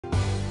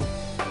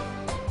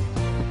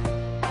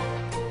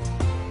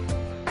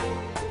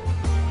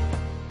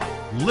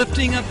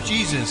lifting up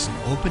Jesus,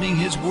 opening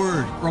his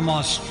word from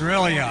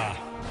Australia,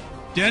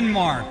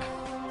 Denmark,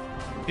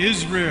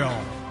 Israel,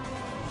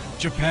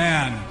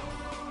 Japan,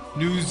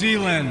 New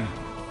Zealand,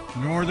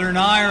 Northern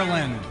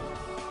Ireland,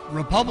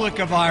 Republic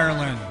of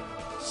Ireland,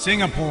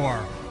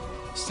 Singapore,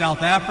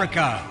 South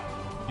Africa,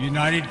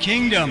 United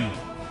Kingdom,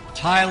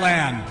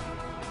 Thailand,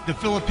 the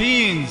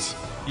Philippines,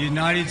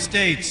 United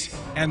States,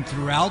 and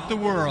throughout the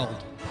world.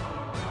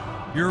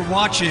 You're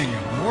watching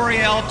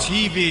Moriel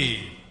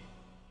TV.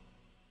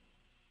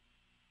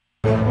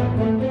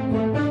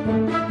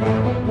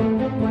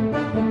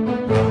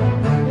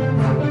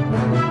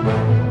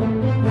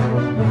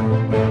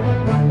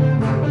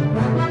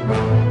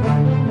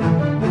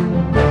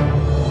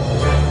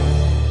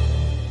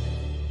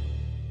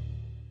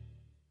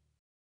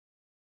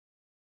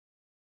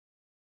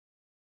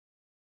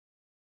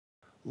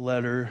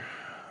 Letter,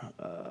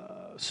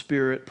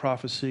 spirit,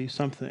 prophecy,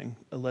 something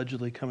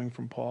allegedly coming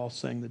from Paul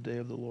saying the day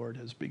of the Lord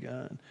has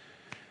begun.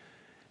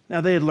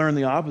 Now they had learned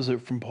the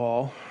opposite from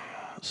Paul.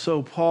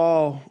 So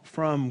Paul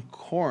from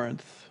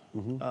Corinth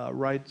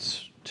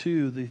writes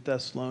to the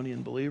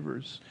Thessalonian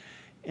believers.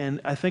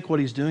 And I think what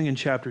he's doing in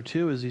chapter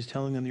 2 is he's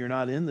telling them you're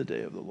not in the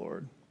day of the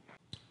Lord.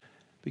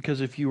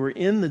 Because if you were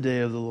in the day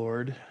of the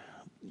Lord,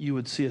 you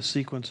would see a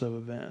sequence of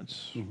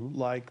events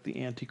like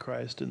the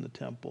Antichrist in the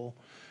temple,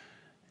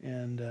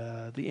 and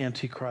the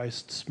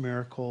Antichrist's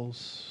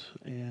miracles,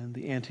 and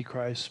the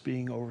Antichrist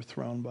being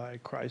overthrown by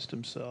Christ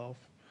himself.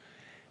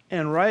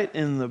 And right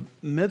in the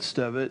midst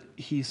of it,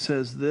 he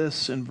says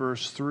this in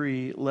verse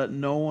 3, "Let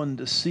no one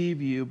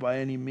deceive you by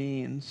any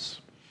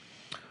means,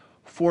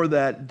 for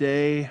that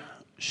day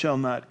shall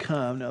not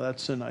come." Now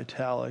that's in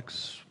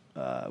italics,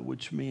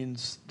 which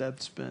means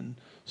that's been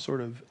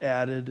sort of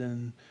added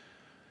and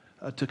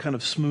to kind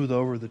of smooth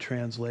over the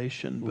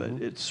translation,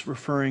 but it's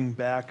referring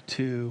back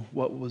to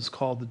what was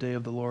called the day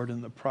of the Lord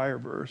in the prior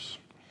verse.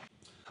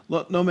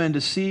 "Let no man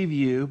deceive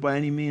you by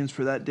any means,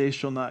 for that day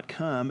shall not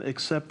come,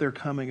 except there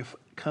come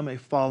a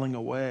falling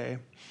away,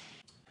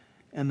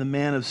 and the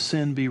man of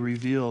sin be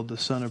revealed, the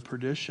son of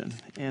perdition."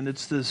 And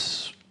it's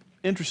this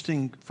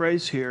interesting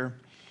phrase here,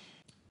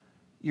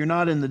 you're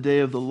not in the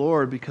day of the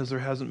Lord because there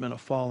hasn't been a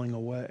falling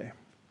away.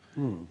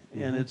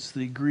 And it's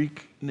the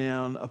Greek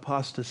noun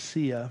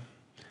apostasia.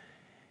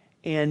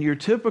 And your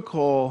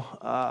typical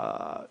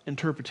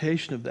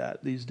interpretation of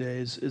that these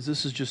days is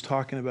this is just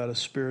talking about a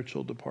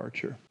spiritual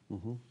departure.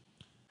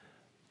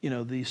 You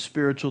know, the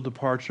spiritual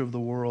departure of the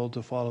world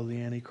to follow the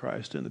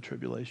Antichrist in the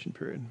tribulation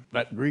period.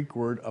 That Greek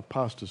word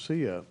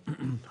apostasia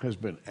has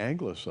been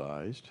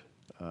anglicized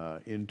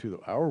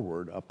into our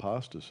word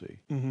apostasy.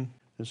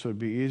 And so it'd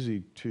be easy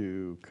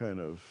to kind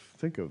of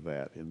think of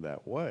that in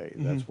that way.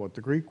 That's what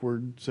the Greek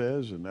word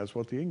says, and that's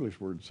what the English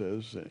word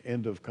says,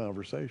 end of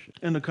conversation.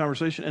 End of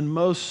conversation. And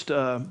most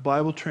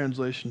Bible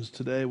translations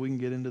today, we can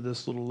get into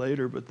this a little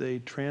later, but they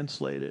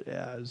translate it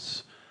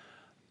as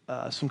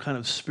some kind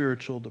of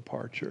spiritual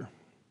departure.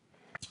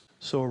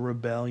 So a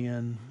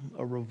rebellion,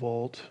 a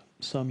revolt.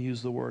 Some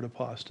use the word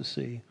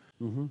apostasy.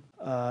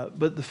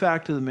 But the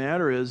fact of the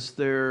matter is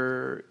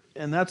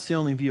and that's the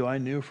only view I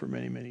knew for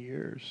many, many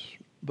years.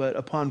 But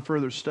upon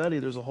further study,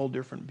 there's a whole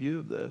different view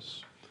of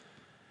this.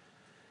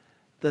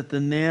 That the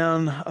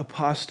noun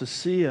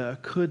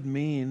apostasia could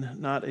mean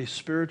not a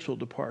spiritual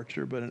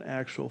departure, but an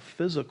actual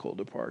physical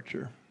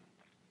departure,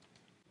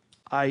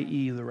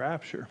 i.e. the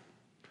rapture.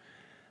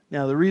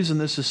 Now, the reason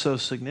this is so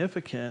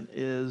significant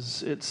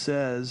is it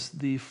says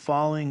the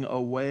falling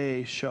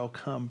away shall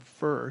come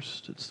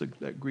first. It's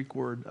that Greek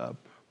word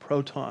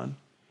proton.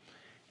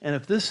 And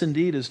if this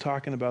indeed is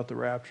talking about the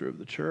rapture of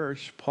the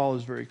church, Paul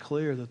is very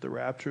clear that the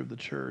rapture of the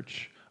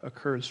church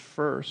occurs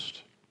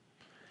first.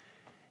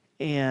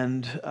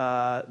 And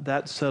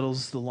that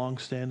settles the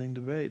long-standing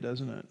debate,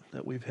 doesn't it,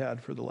 that we've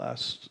had for the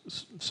last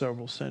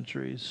several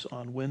centuries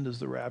on when does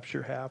the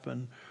rapture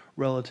happen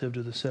relative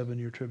to the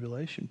 7-year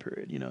tribulation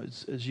period. You know,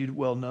 as you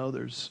well know,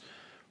 there's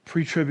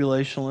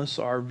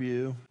pre-tribulationalists, our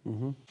view,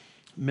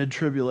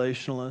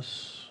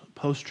 mid-tribulationalists,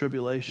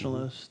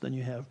 post-tribulationalists, then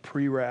you have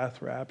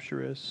pre-wrath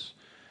rapturists.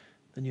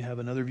 Then you have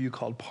another view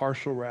called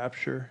partial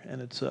rapture,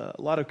 and it's a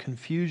lot of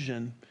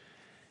confusion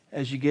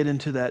as you get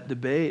into that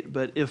debate.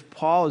 But if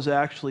Paul is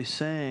actually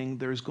saying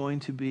there's going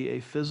to be a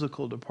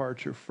physical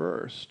departure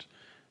first,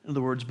 in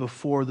other words,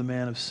 before the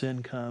man of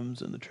sin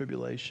comes and the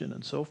tribulation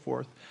and so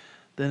forth,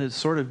 then it's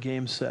sort of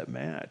game, set,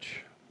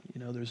 match.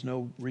 You know, there's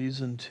no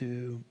reason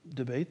to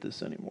debate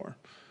this anymore.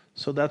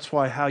 So that's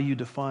why how you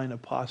define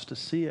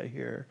apostasia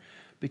here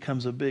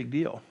becomes a big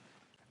deal.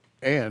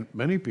 And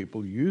many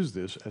people use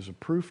this as a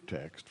proof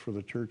text for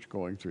the church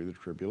going through the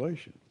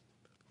tribulation,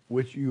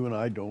 which you and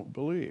I don't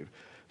believe.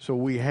 So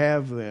we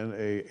have then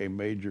a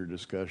major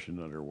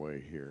discussion underway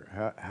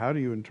here. How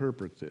do you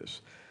interpret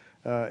this?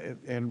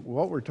 And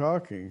what we're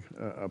talking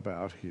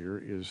about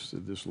here is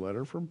this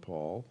letter from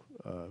Paul,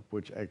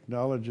 which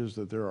acknowledges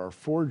that there are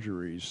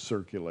forgeries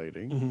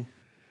circulating,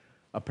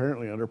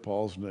 apparently under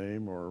Paul's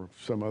name or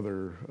some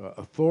other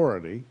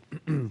authority,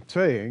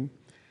 saying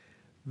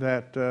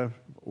that,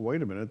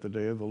 wait a minute, the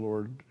day of the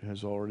Lord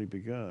has already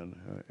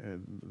begun,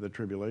 and the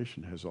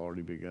tribulation has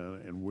already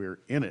begun, and we're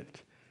in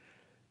it.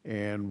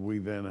 And we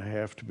then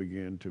have to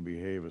begin to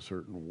behave a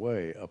certain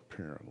way,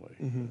 apparently.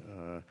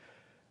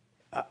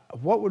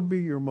 What would be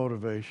your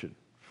motivation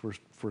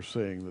for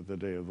saying that the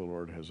day of the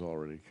Lord has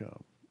already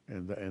come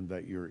and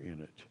that you're in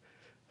it?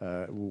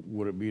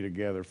 Would it be to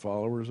gather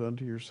followers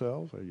unto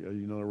yourself?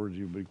 In other words,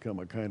 you become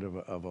a kind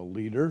of a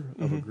leader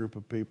of a group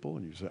of people,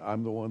 and you say,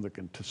 I'm the one that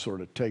can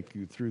sort of take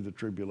you through the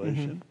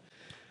tribulation?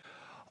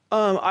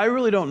 I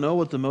really don't know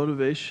what the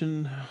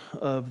motivation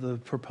of the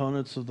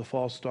proponents of the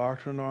false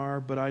doctrine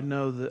are, but I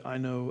know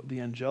the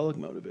angelic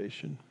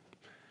motivation.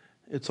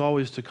 It's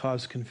always to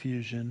cause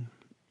confusion,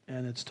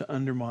 and it's to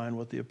undermine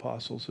what the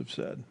apostles have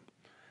said.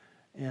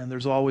 And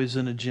there's always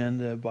an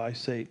agenda by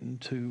Satan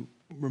to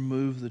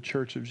remove the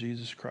Church of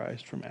Jesus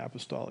Christ from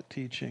apostolic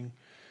teaching,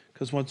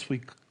 because once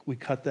we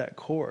cut that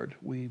cord,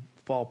 we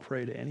fall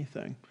prey to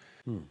anything.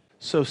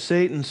 So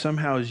Satan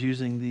somehow is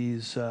using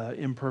these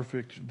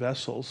imperfect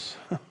vessels,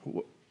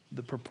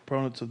 the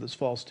proponents of this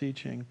false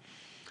teaching,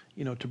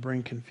 to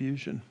bring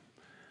confusion.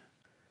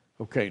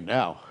 Okay,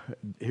 now,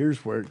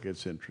 here's where it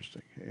gets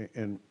interesting.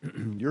 And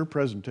your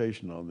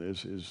presentation on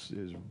this is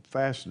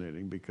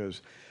fascinating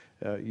because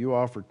you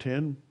offer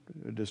 10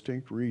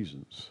 distinct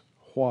reasons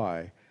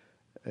why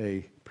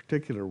a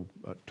particular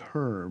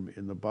term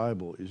in the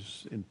Bible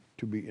is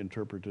to be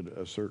interpreted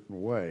a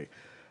certain way.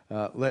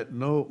 Let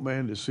no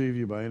man deceive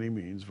you by any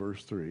means,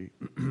 verse 3,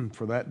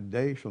 for that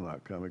day shall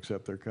not come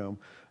except there come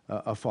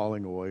a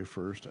falling away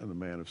first, and the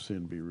man of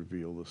sin be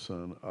revealed, the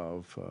son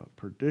of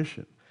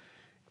perdition.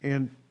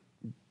 And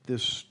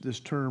this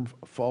term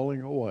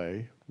falling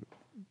away,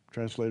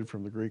 translated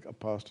from the Greek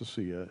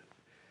apostasia,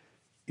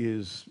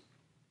 is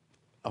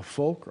a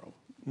fulcrum.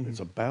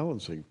 It's a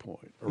balancing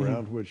point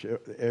around which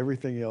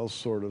everything else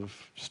sort of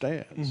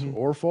stands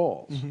or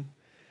falls.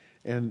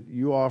 And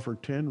you offer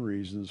 10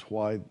 reasons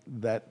why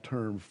that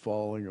term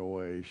falling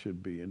away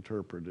should be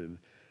interpreted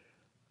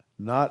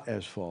not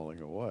as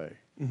falling away,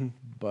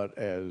 but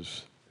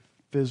as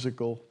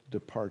physical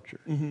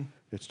departure.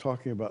 It's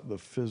talking about the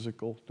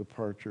physical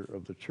departure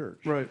of the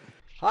church. Right.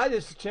 Hi,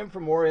 this is Tim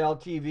from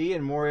Moriel TV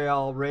and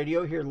Moriel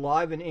Radio here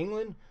live in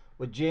England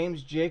with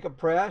James Jacob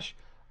Prash.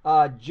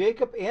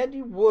 Jacob,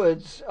 Andy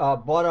Woods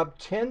brought up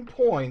 10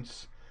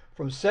 points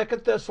from 2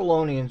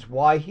 Thessalonians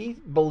why he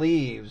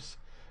believes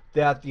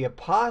that the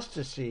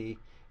apostasy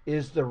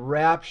is the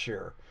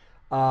rapture.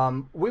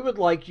 We would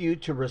like you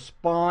to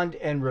respond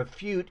and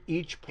refute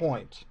each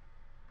point.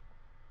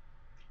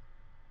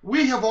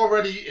 We have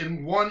already,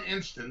 in one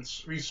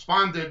instance,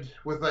 responded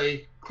with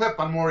a clip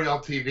on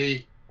Moriel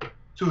TV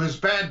to his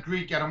bad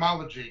Greek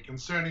etymology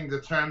concerning the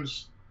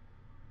terms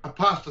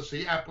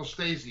apostasy,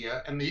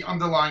 apostasia, and the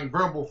underlying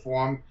verbal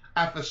form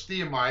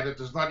aphistiamai that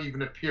does not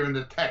even appear in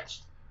the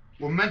text.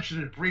 We'll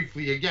mention it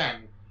briefly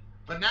again,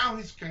 but now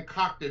he's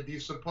concocted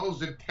these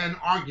supposed 10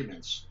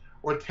 arguments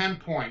or 10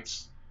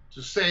 points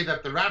to say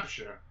that the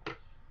rapture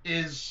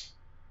is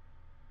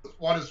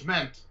what is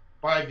meant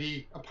by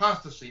the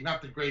apostasy,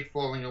 not the great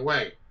falling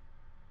away.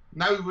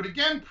 Now, we would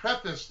again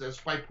preface this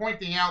by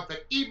pointing out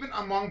that even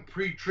among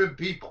pre-trib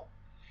people,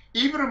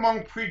 even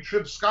among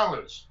pre-trib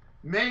scholars,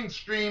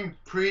 mainstream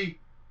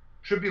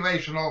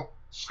pre-tribulational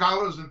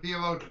scholars and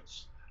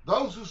theologians,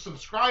 those who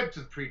subscribe to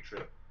the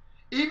pre-trib,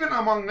 even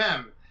among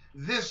them,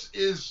 this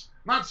is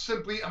not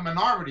simply a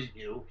minority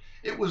view.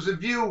 It was a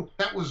view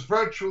that was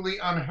virtually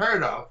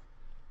unheard of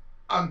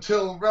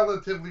until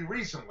relatively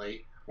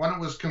recently, when it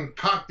was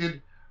concocted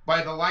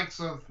by the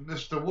likes of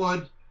Mr.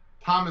 Wood,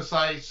 Thomas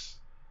Ice,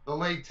 the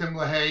late Tim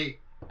LaHaye,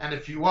 and a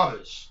few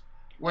others.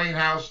 Wayne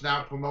House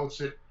now promotes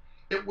it.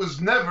 It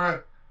was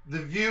never the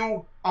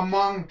view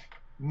among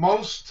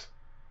most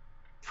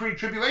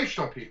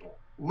pre-tribulational people,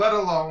 let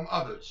alone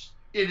others.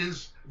 It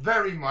is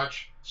very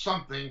much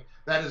something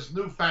that is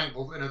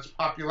newfangled in its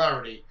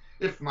popularity,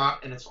 if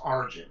not in its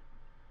origin.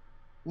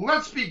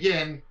 Let's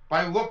begin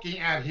by looking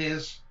at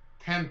his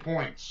 10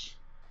 points.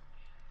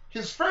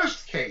 His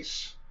first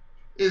case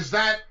is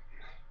that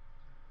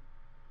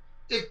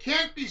it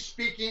can't be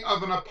speaking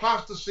of an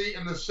apostasy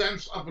in the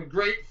sense of a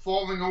great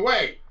falling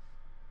away,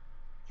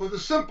 for the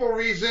simple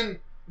reason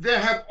there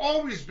have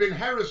always been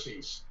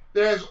heresies.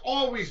 There has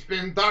always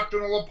been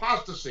doctrinal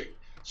apostasy.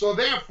 So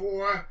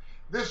therefore,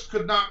 this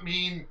could not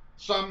mean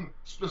some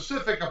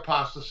specific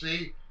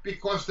apostasy,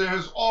 because there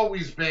has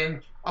always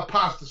been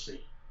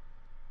apostasy.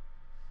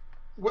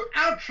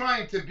 Without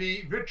trying to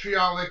be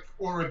vitriolic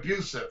or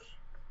abusive,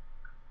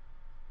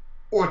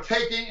 or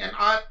taking an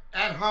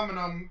ad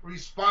hominem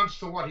response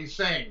to what he's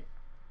saying,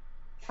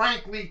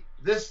 frankly,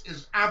 this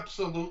is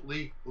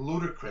absolutely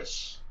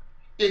ludicrous.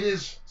 It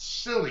is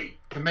silly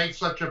to make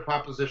such a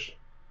proposition.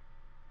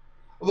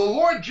 The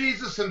Lord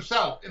Jesus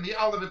himself, in the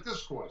Olivet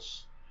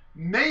Discourse,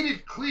 made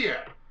it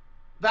clear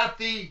that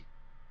the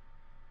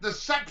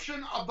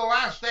deception of the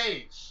last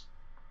days,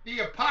 the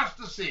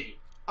apostasy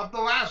of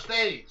the last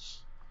days,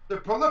 the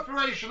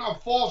proliferation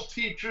of false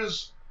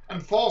teachers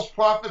and false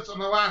prophets in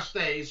the last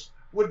days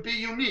would be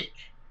unique.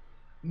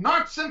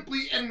 not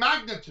simply in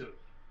magnitude,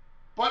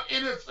 but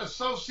in its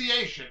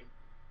association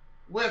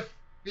with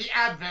the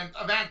advent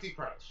of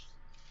Antichrist.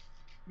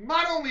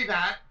 Not only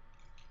that,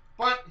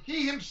 but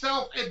he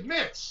himself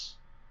admits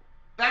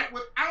that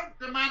without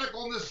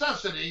grammatical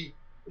necessity,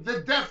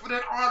 the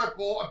definite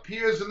article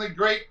appears in the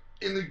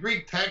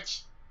Greek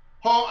text,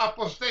 ho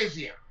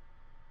apostasia,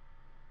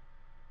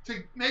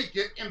 to make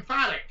it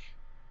emphatic.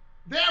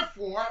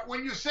 Therefore,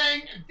 when you're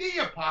saying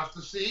the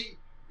apostasy,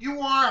 you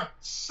are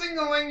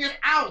singling it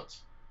out,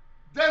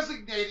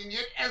 designating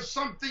it as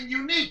something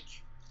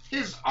unique.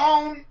 His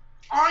own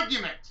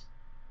argument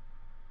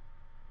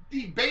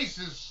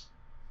debases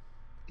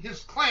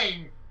his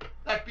claim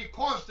that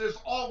because there's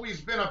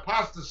always been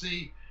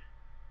apostasy,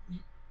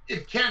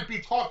 it can't be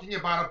talking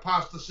about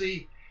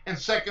apostasy in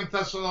 2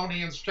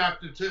 Thessalonians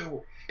chapter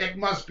 2. It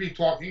must be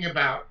talking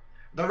about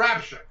the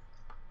rapture.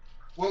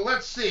 Well,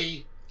 let's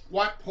see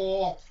what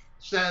Paul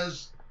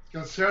says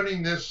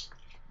concerning this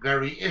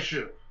very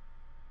issue.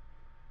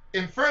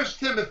 In 1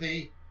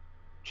 Timothy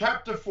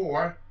chapter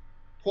 4,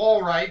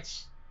 Paul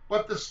writes,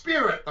 but the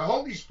Spirit, the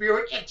Holy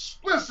Spirit,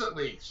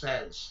 explicitly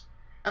says,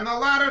 in the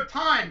latter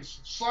times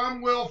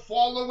some will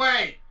fall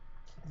away.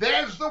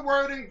 There's the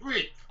word in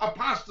Greek,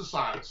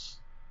 apostatize.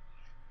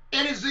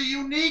 It is a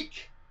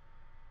unique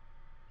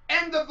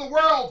end of the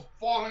world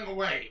falling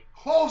away,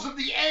 close of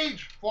the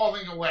age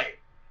falling away.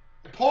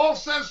 Paul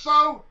says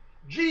so,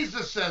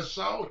 Jesus says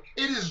so.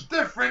 It is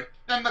different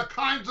than the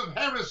kinds of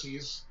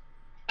heresies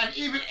and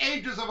even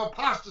ages of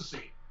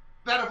apostasy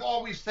that have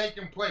always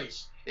taken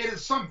place. It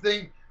is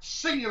something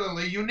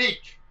singularly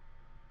unique.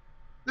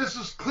 This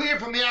is clear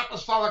from the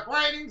apostolic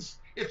writings,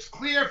 it's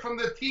clear from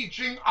the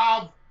teaching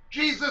of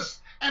Jesus,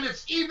 and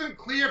it's even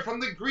clear from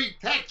the Greek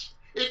text.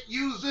 It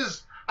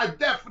uses a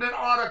definite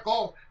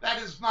article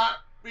that is not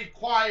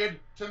required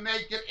to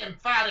make it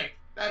emphatic,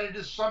 that it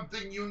is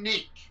something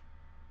unique.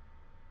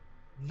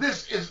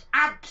 This is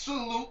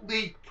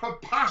absolutely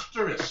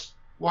preposterous,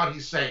 what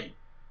he's saying.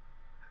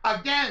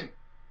 Again,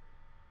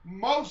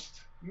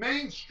 most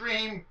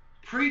mainstream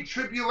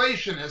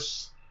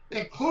pre-tribulationists,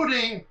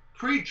 including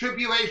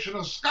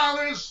pre-tribulational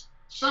scholars,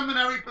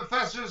 seminary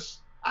professors,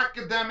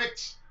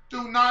 academics,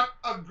 do not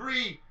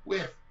agree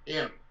with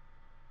him.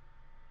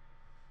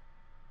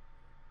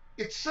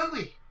 It's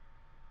silly.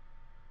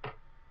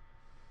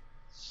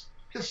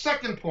 His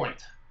second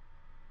point.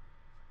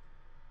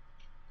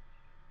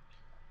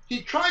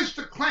 He tries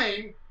to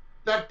claim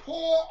that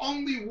Paul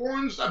only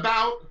warns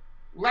about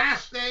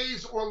last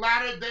days or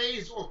latter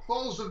days or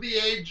close of the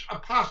age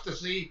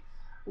apostasy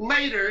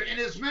later in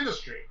his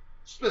ministry.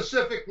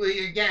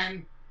 Specifically,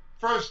 again,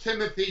 1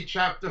 Timothy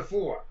chapter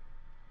 4.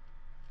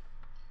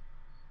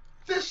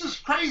 This is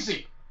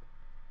crazy.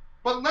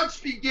 But let's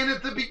begin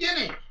at the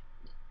beginning.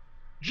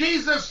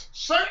 Jesus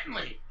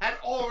certainly had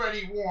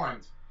already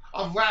warned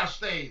of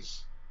last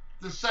days,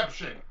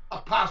 deception,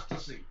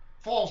 apostasy,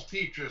 false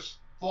teachers,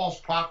 false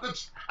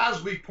prophets,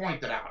 as we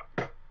pointed out.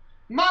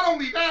 Not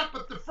only that,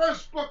 but the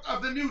first book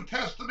of the New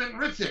Testament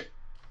written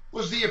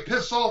was the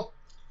epistle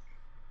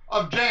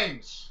of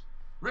James,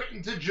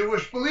 written to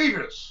Jewish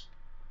believers.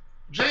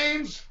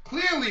 James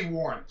clearly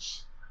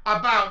warns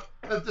about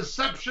the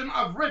deception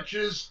of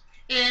riches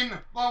in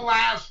the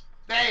last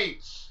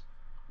days.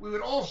 We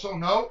would also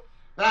note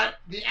that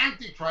the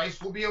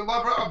Antichrist will be a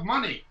lover of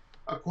money,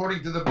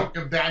 according to the book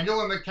of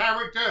Daniel, and the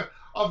character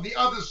of the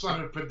other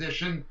son of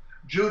perdition,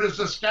 Judas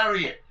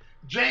Iscariot.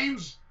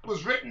 James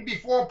was written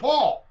before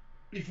Paul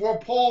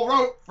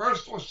wrote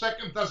 1st or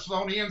 2nd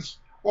Thessalonians,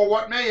 or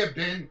what may have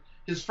been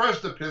his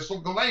first epistle,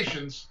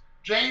 Galatians.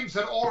 James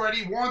had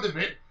already warned of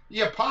it.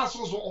 The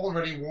apostles were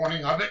already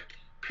warning of it.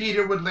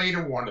 Peter would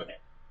later warn of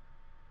it.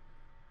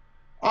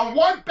 On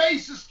what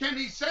basis can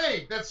he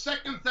say that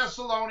 2nd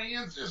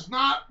Thessalonians is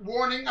not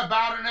warning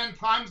about an end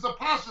times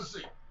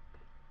apostasy?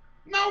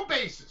 No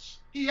basis.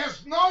 He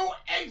has no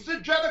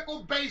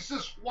exegetical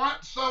basis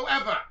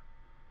whatsoever.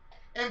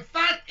 In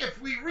fact, if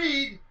we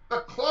read the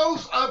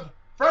close of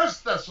 1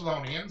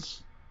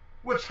 Thessalonians,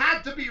 which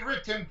had to be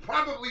written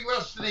probably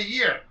less than a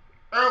year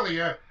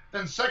earlier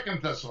than 2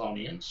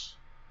 Thessalonians,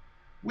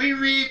 we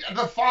read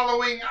the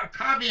following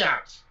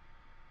caveat.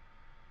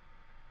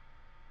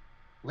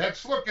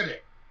 Let's look at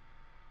it.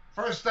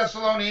 1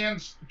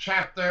 Thessalonians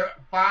chapter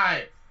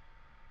 5.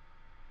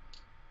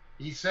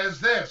 He says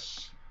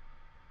this,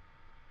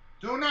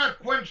 do not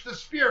quench the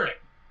spirit,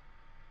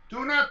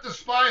 do not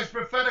despise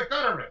prophetic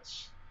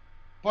utterance,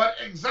 but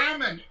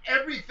examine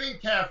everything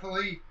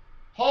carefully,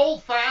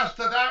 hold fast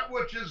to that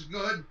which is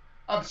good,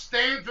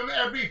 abstain from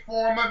every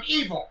form of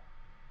evil.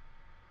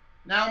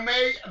 Now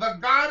may the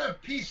God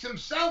of peace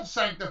himself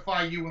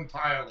sanctify you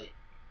entirely,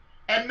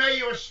 and may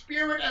your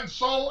spirit and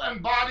soul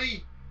and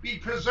body be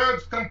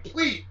preserved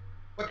complete,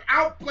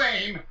 without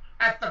blame,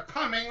 at the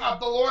coming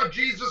of the Lord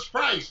Jesus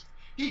Christ.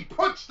 He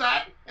puts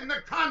that in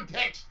the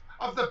context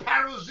of the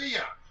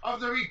parousia, of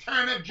the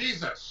return of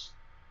Jesus.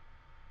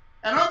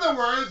 In other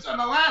words, in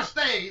the last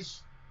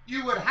days,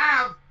 you would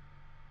have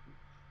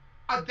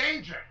a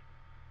danger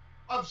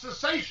of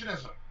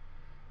cessationism.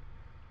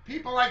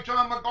 people like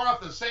John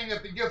MacArthur saying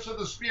that the gifts of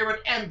the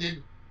Spirit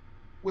ended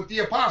with the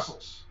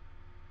apostles.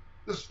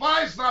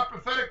 Despise not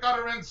prophetic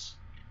utterance,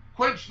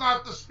 quench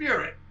not the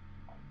Spirit.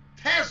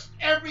 Test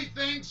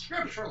everything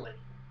scripturally.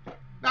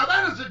 Now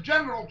that is a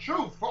general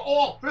truth for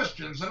all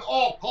Christians in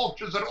all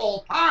cultures at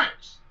all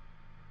times.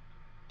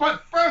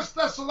 But 1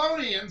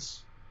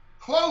 Thessalonians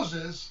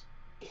closes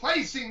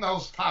placing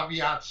those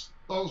caveats,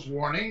 those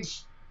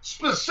warnings,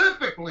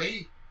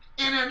 specifically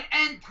in an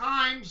end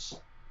times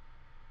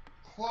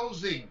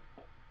closing.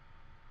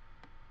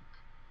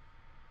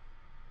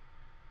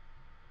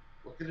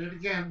 Look at it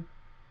again.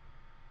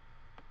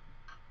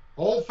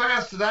 Hold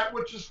fast to that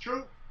which is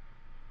true.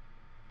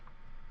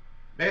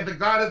 May the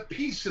God of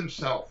peace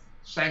himself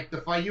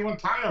sanctify you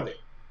entirely,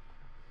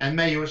 and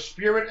may your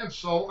spirit and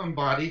soul and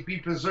body be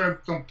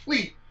preserved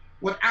complete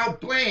without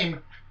blame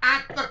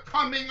at the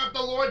coming of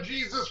the Lord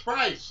Jesus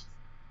Christ.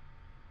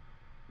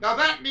 Now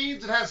that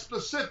means it has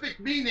specific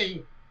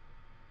meaning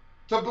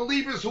to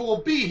believers who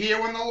will be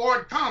here when the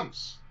Lord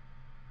comes,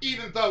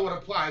 even though it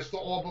applies to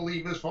all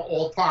believers for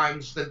all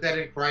times. The dead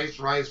in Christ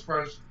rise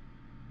first,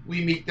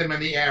 we meet them in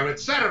the air,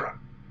 etc.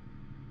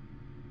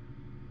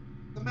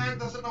 The man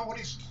doesn't know what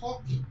he's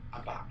talking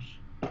about.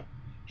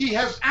 He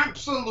has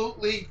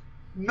absolutely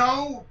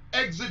no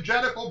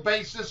exegetical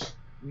basis,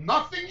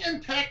 nothing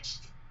in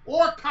text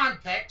or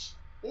context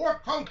or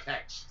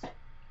context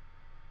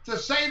to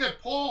say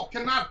that Paul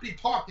cannot be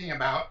talking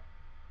about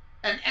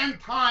an end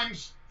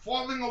times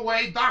falling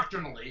away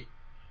doctrinally,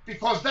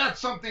 because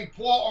that's something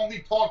Paul only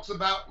talks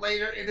about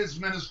later in his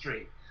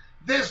ministry.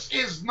 This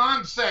is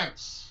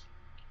nonsense.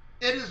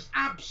 It is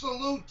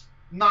absolute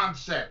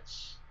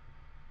nonsense.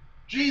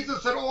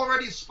 Jesus had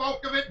already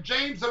spoke of it,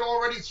 James had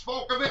already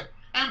spoke of it,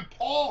 and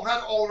Paul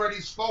had already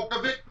spoke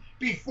of it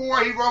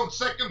before he wrote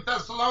 2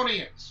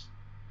 Thessalonians.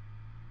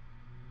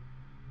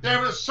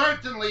 There is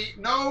certainly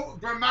no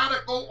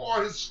grammatical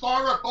or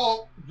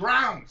historical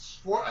grounds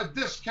for a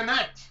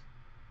disconnect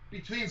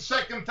between 2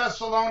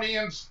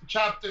 Thessalonians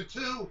chapter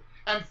 2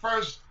 and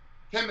 1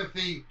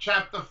 Timothy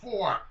chapter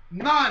 4.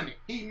 None.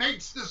 He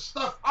makes this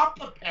stuff up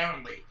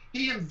apparently.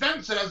 He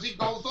invents it as he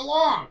goes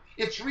along.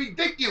 It's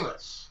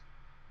ridiculous.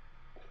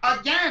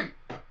 Again,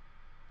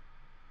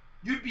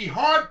 you'd be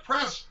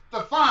hard-pressed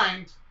to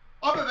find,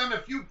 other than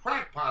a few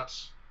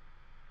crackpots,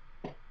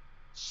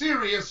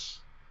 serious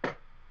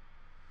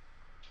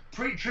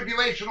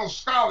pre-tribulational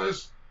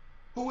scholars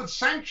who would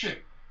sanction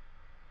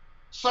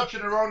such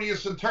an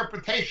erroneous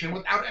interpretation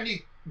without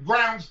any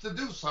grounds to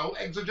do so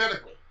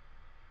exegetically.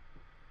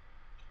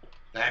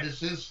 That is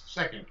his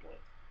second point.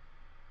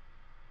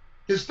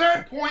 His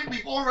third point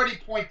we've already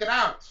pointed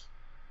out.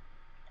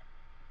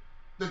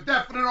 The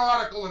definite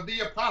article of the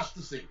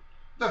apostasy.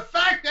 The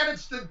fact that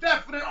it's the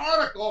definite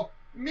article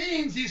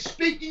means he's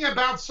speaking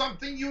about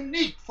something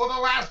unique for the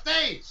last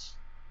days.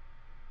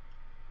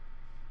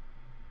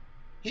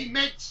 He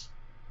makes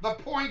the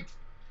point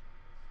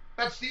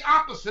that's the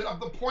opposite of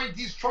the point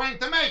he's trying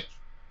to make.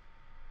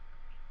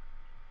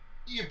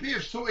 He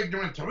appears too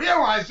ignorant to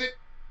realize it,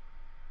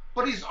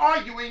 but he's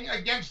arguing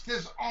against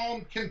his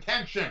own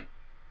contention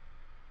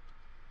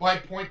by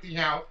pointing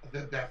out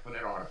the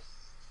definite article.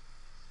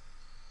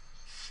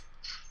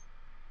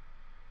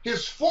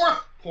 His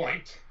fourth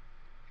point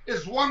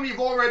is one we've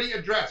already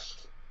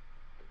addressed.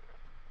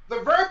 The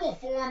verbal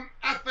form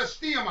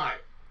aphastiamai,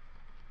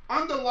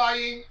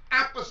 underlying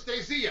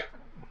apostasia,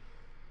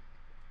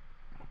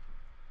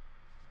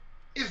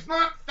 is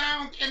not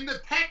found in the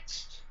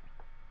text.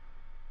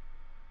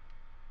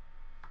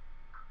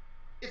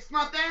 It's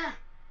not there.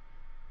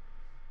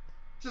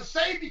 To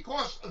say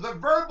because the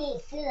verbal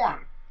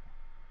form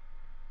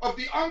of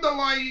the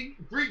underlying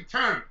Greek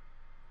term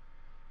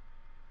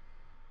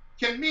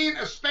can mean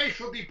a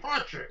spatial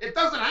departure. It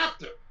doesn't have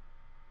to,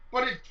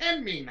 but it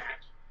can mean that.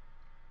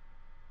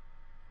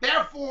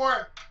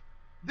 Therefore,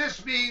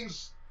 this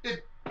means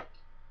it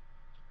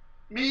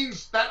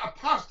means that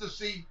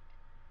apostasy,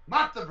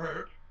 not the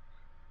verb,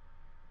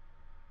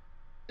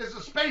 is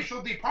a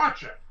spatial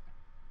departure.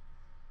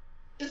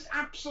 It's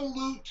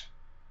absolute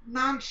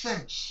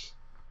nonsense.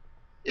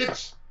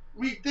 It's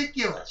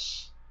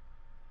ridiculous.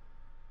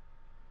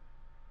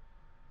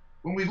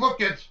 When we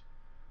look at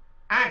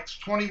Acts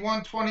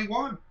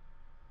 21:21,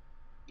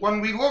 when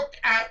we look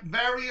at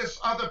various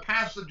other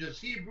passages,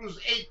 Hebrews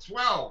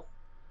 8:12,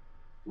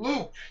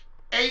 Luke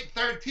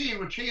 8:13,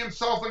 which he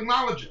himself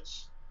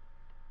acknowledges,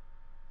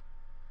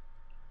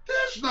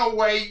 there's no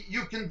way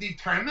you can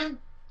determine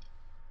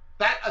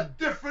that a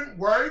different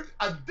word,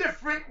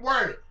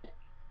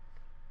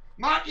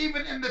 not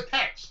even in the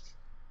text,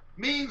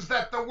 means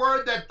that the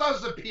word that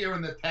does appear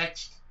in the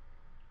text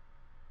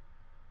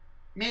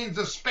means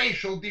a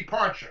spatial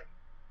departure.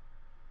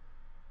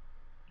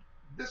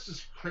 This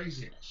is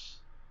craziness.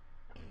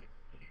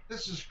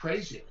 This is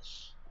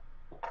craziness.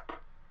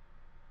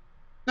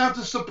 Now,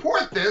 to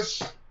support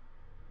this,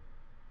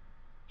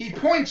 he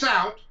points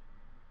out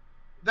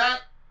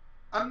that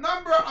a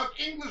number of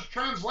English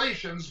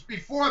translations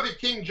before the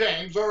King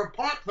James, or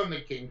apart from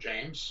the King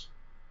James,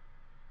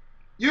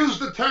 use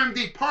the term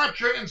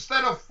departure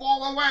instead of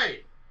fall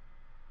away.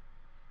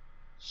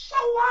 So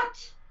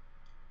what?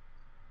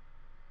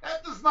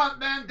 That does not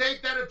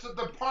mandate that it's a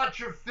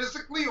departure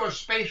physically or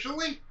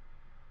spatially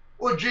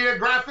or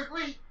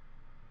geographically.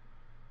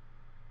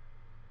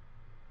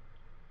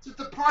 It's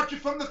a departure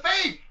from the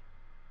faith.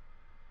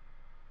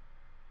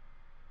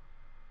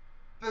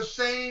 The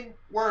same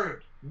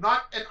word,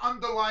 not an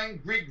underlying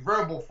Greek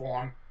verbal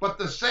form, but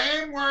the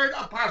same word,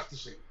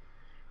 apostasy,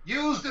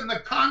 used in the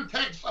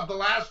context of the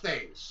last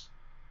days,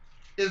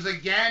 is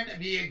again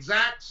the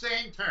exact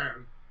same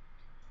term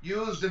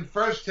used in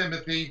 1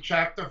 Timothy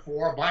chapter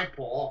 4 by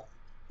Paul,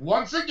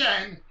 once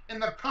again in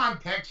the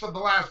context of the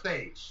last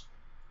days.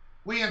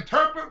 We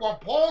interpret what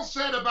Paul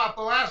said about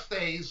the last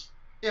days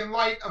in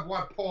light of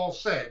what Paul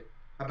said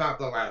about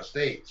the last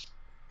days.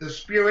 The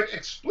Spirit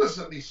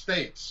explicitly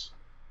states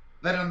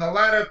that in the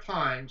latter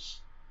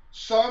times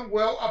some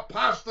will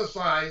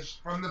apostatize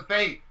from the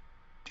faith.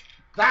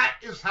 That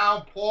is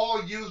how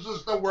Paul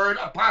uses the word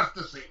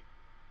apostasy.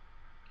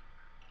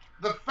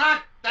 The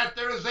fact that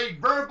there is a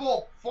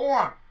verbal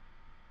form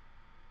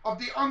of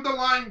the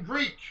underlying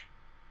Greek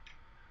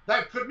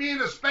that could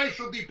mean a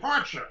spatial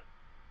departure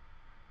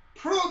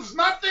proves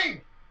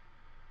nothing.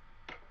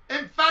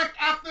 In fact,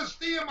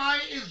 apostemiai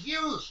is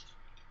used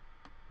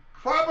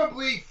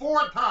probably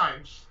 4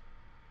 times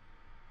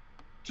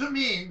to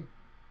mean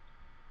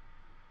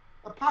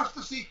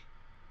apostasy,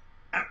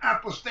 and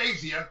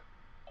apostasia,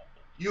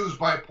 used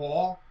by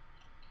Paul,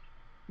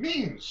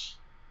 means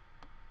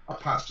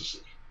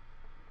apostasy.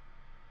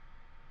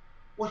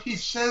 What he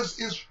says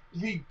is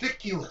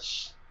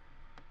ridiculous.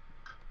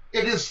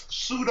 It is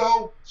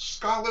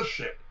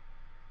pseudo-scholarship.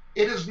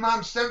 It is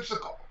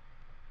nonsensical.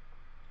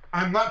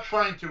 I'm not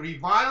trying to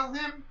revile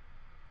him.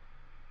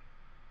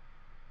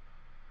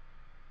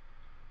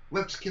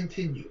 Let's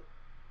continue.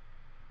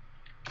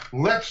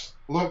 Let's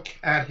look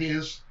at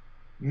his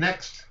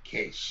next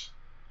case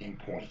in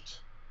point.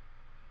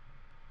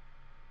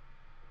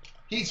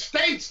 He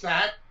states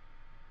that,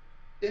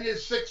 in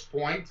his 6th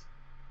point,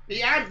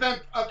 the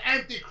advent of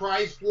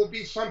Antichrist will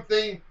be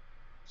something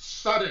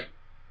sudden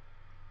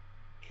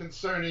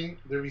concerning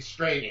the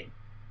restraining.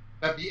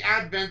 That the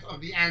advent of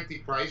the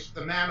Antichrist,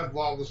 the man of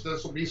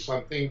lawlessness, will be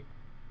something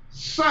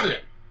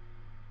sudden.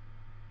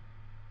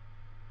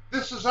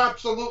 This is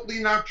absolutely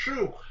not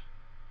true.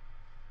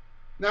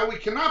 Now, we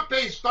cannot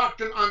base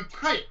doctrine on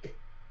type,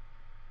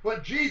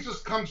 but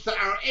Jesus comes to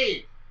our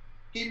aid.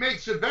 He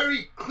makes it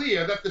very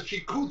clear that the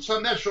Shikutz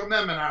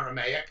HaMeshomem in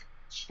Aramaic,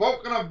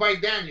 spoken of by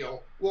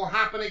Daniel, will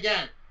happen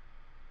again.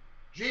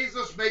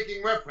 Jesus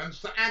making reference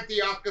to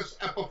Antiochus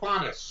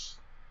Epiphanes,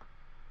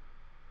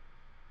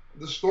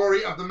 the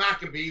story of the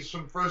Maccabees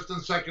from 1st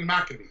and 2nd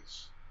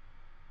Maccabees.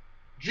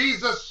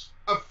 Jesus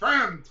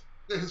affirmed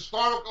the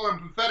historical and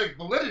prophetic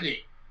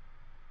validity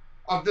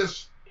of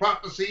this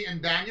prophecy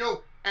in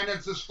Daniel and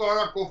its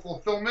historical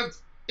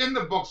fulfillment in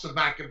the books of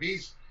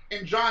Maccabees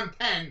in John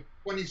 10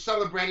 when he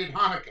celebrated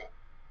Hanukkah,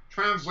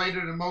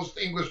 translated in most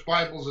English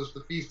Bibles as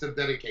the Feast of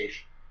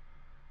Dedication.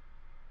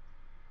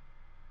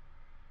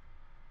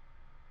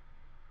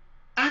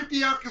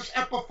 Antiochus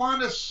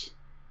Epiphanes,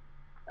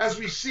 as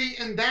we see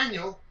in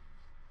Daniel,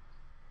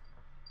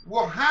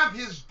 will have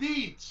his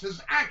deeds, his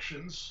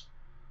actions,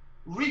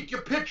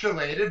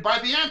 recapitulated by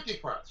the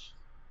Antichrist.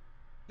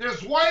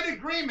 There's wide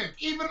agreement,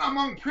 even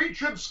among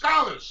pre-trib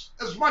scholars,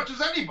 as much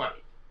as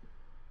anybody.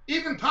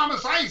 Even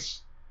Thomas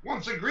Ice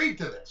once agreed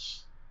to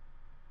this,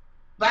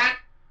 that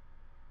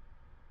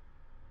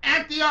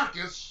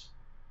Antiochus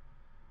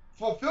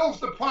fulfills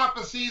the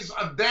prophecies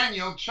of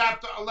Daniel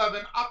chapter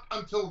 11 up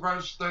until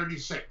verse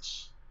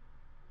 36,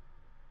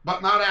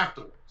 but not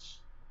afterwards.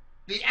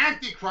 The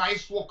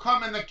Antichrist will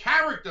come in the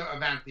character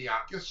of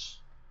Antiochus,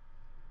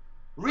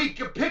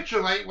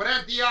 recapitulate what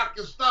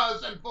Antiochus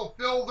does, and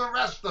fulfill the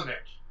rest of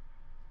it.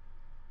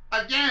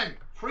 Again,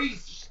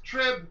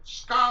 pre-trib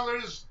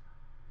scholars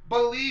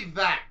believe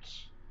that.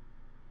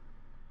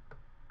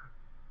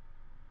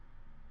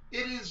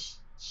 It is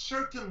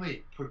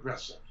certainly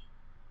progressive.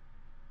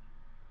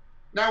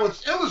 Now,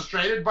 it's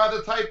illustrated by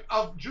the type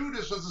of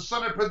Judas as the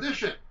son of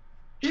perdition.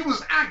 He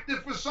was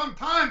active for some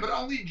time, but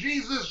only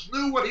Jesus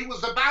knew what he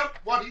was about,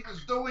 what he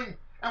was doing,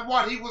 and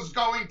what he was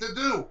going to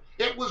do.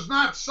 It was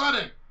not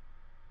sudden.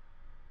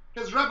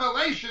 His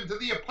revelation to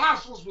the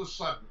apostles was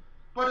sudden,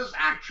 but his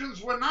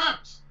actions were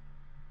not.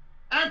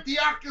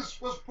 Antiochus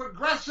was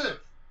progressive.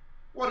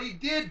 What he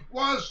did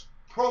was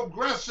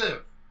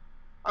progressive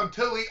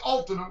until he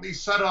ultimately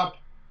set up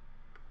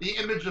the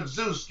image of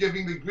Zeus,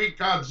 giving the Greek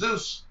god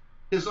Zeus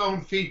his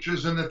own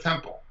features in the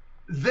temple.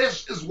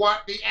 This is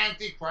what the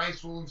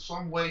Antichrist will in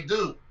some way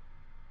do.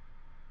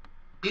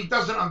 He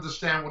doesn't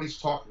understand what he's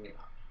talking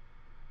about.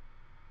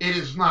 It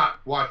is not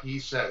what he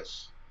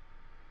says.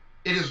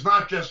 It is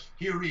not just,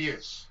 here he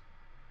is.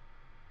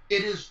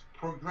 It is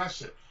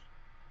progressive.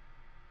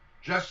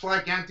 Just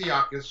like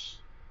Antiochus,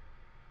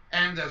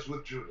 and as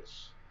with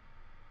Judas.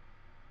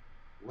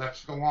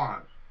 Let's go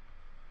on.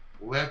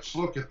 Let's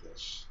look at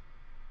this.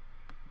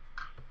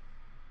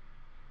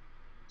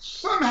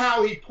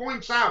 Somehow he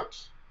points out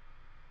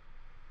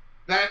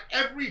that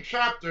every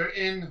chapter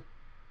in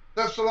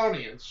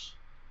Thessalonians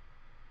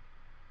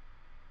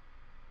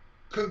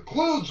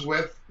concludes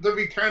with the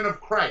return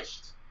of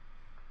Christ.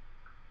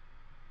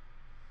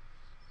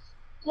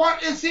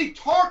 What is he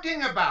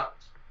talking about?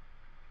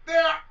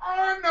 There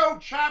are no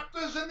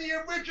chapters in the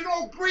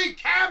original Greek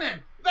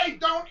canon. They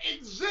don't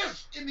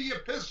exist in the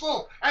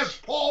epistle as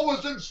Paul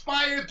was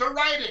inspired to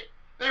write it.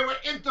 They were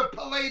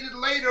interpolated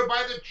later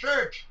by the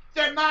church.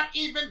 They're not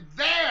even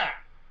there.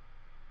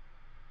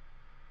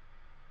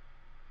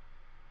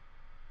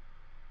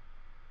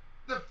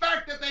 The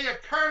fact that they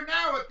occur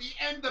now at the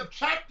end of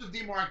chapter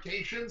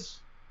demarcations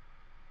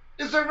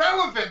is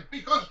irrelevant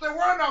because there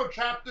were no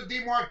chapter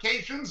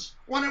demarcations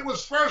when it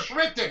was first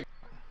written.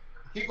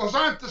 He goes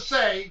on to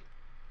say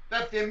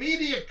that the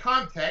immediate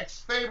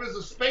context favors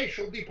a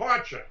spatial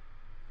departure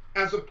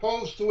as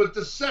opposed to a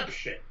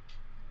deception.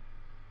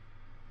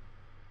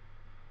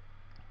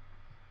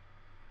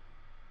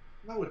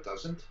 No, it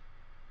doesn't.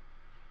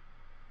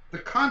 The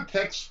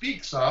context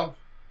speaks of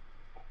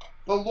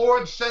the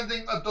Lord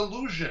sending a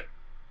delusion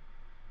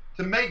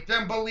to make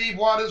them believe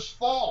what is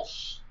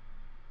false.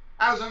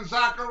 As in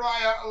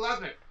Zechariah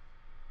 11,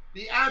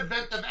 the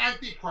advent of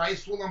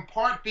Antichrist will in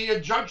part be a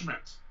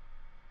judgment,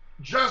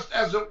 just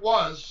as it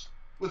was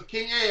with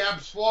King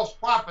Ahab's false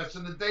prophets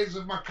in the days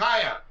of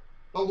Micaiah.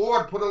 The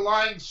Lord put a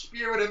lying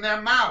spirit in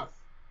their mouth.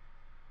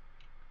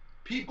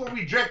 People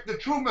reject the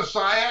true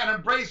Messiah and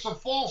embrace a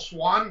false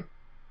one.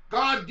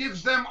 God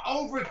gives them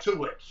over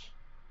to it.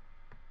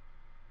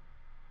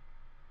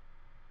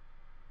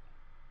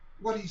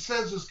 What he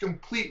says is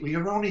completely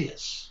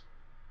erroneous.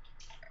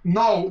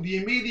 No, the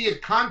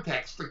immediate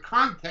context, the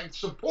context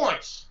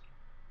supports.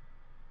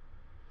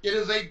 It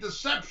is a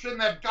deception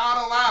that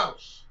God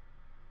allows.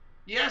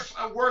 Yes,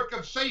 a work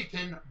of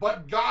Satan,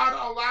 but God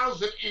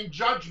allows it in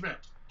judgment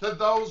to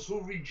those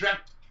who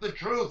reject the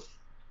truth,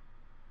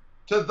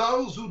 to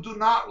those who do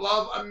not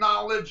love a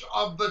knowledge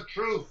of the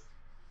truth.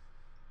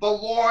 The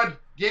Lord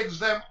gives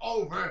them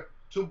over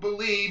to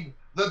believe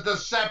the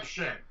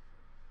deception.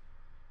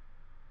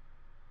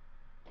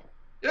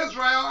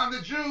 Israel and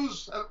the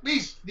Jews, at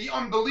least the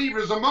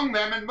unbelievers among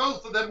them, and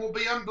most of them will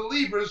be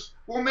unbelievers,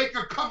 will make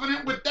a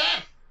covenant with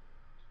death.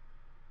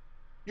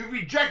 You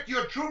reject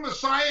your true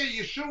Messiah,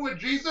 Yeshua,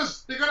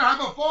 Jesus, they're going to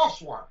have a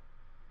false one.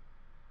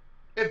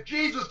 If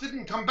Jesus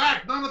didn't come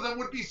back, none of them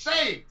would be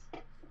saved.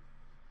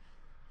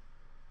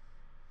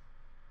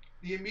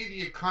 The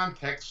immediate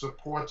context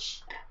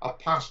supports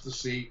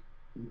apostasy,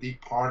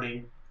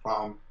 departing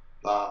from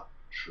the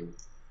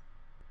truth.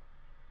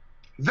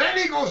 Then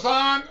he goes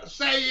on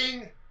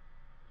saying,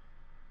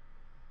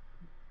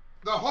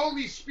 the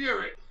Holy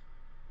Spirit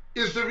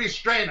is the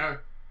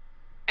restrainer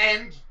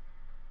and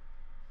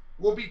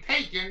will be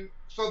taken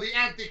so the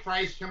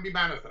Antichrist can be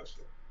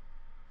manifested.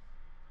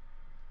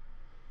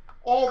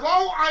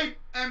 Although I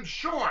am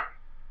sure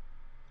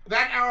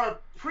that our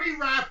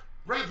pre-wrath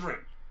brethren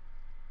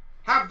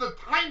have the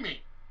timing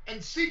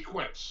and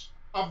sequence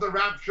of the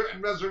rapture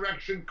and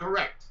resurrection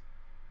correct,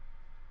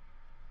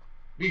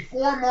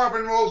 before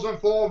Marvin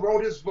Rosenthal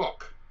wrote his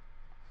book,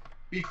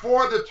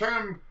 before the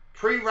term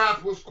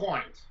pre-wrath was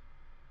coined,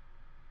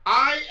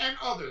 I and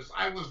others,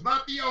 I was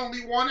not the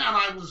only one, and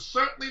I was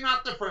certainly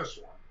not the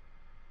first one.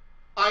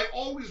 I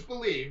always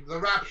believed the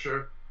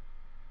rapture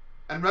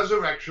and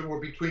resurrection were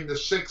between the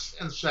 6th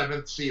and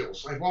 7th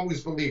seals. I've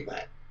always believed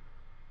that,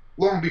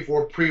 long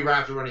before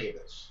pre-wrath or any of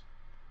this.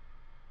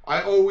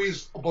 I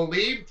always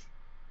believed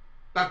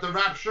that the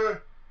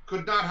rapture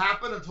could not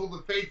happen until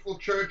the faithful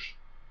church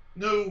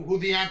knew who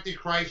the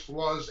Antichrist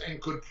was and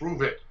could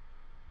prove it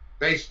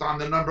based on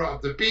the number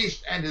of the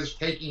beast and his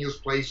taking his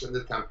place in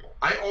the temple.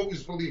 I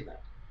always believed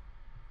that.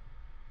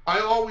 I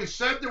always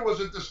said there was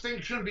a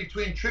distinction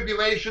between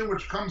tribulation,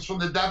 which comes from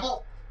the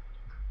devil,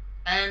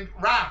 and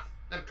wrath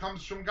that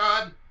comes from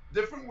God.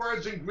 Different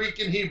words in Greek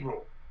and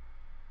Hebrew.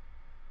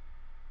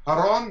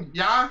 Haron,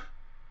 Yah,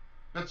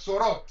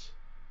 Betzorot.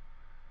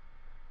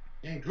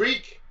 In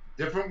Greek,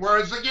 different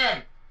words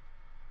again.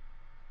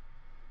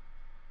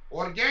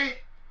 Orge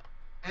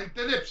and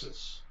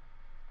Telipsis.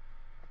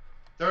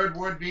 Third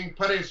word being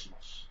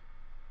perismos.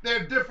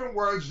 They're different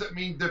words that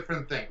mean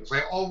different things.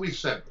 I always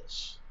said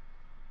this.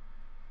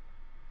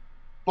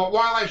 But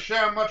while I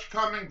share much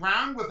common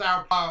ground with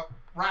our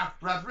wrath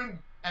brethren,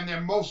 and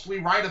they're mostly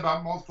right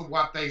about most of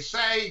what they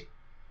say,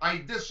 I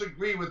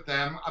disagree with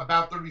them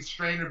about the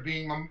restrainer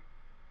being the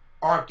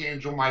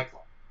Archangel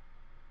Michael.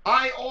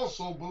 I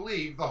also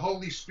believe the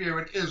Holy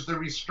Spirit is the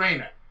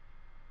restrainer.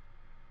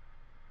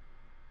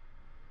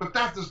 But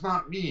that does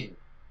not mean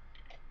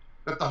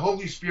that the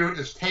Holy Spirit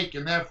is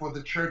taken, therefore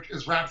the church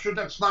is raptured.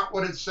 That's not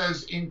what it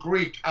says in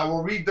Greek. I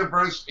will read the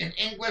verse in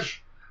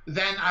English,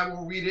 then I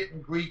will read it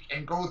in Greek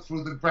and go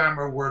through the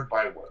grammar word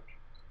by word.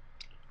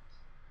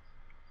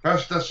 1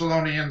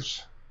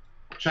 Thessalonians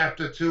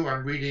chapter 2,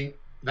 I'm reading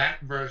that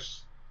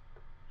verse.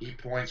 He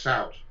points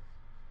out,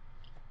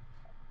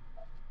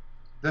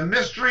 the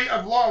mystery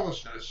of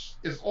lawlessness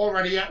is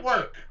already at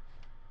work.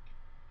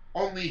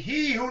 Only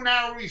he who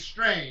now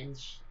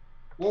restrains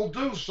will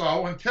do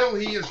so until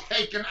he is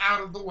taken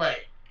out of the way.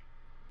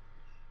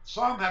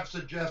 Some have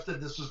suggested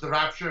this is the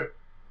rapture.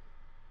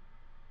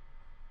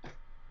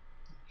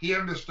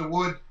 Here, Mr.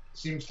 Wood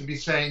seems to be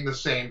saying the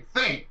same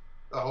thing.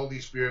 The Holy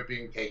Spirit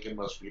being taken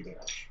must be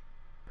there.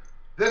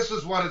 This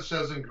is what it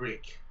says in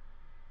Greek.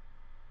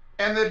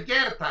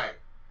 Energetai,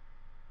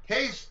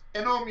 tes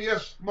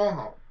enomias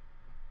monon,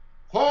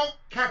 ho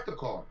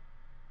katakon,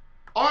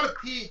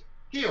 arti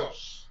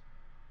hios,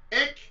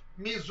 ek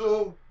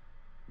mizu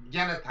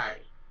genetai.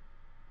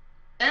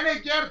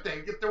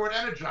 Energerte, get the word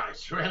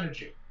energize, or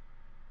energy,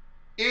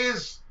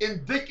 is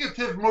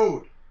indicative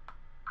mood,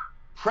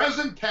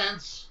 present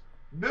tense,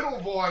 middle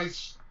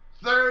voice,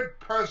 third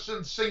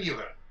person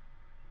singular.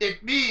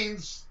 It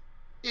means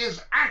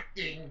is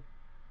acting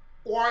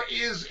or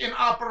is in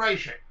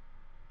operation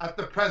at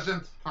the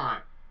present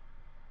time.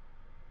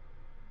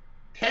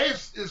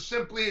 Tes is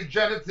simply a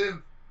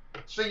genitive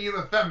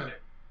singular feminine,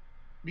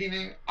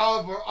 meaning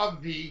of or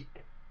of the.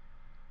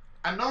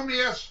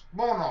 Anomias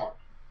monon,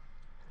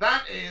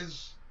 that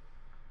is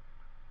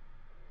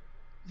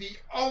the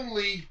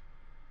only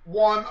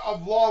one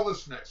of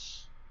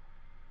lawlessness.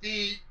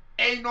 The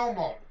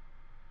anomon,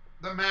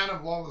 the man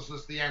of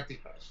lawlessness, the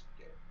Antichrist.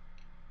 Okay.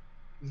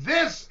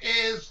 This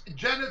is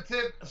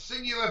genitive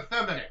singular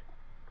feminine.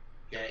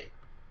 Okay.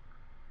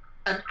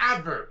 An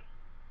adverb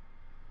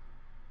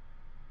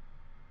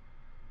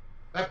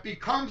that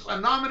becomes a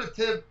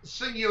nominative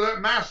singular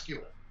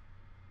masculine.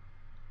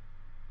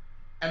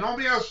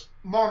 Anomias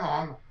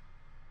monon,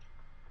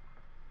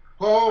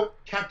 ho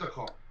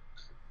katakon.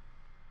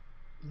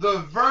 The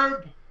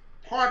verb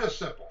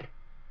participle,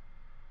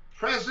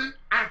 present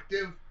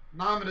active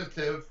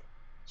nominative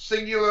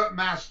singular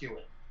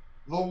masculine.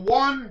 The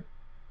one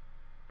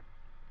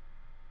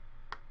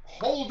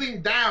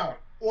holding down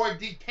or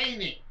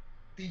detaining,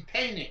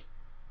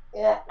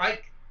 or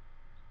like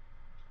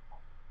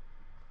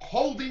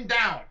holding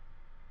down,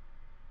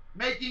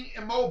 making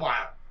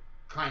immobile,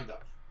 kind of.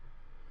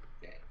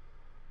 Okay.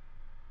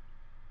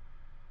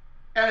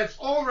 And it's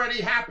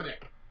already happening.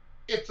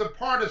 It's a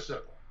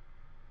participle.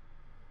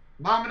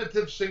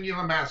 Nominative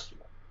singular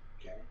masculine.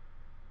 Okay.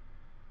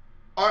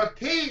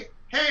 Arti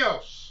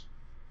heos.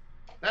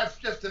 That's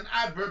just an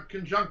adverb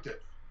conjunctive,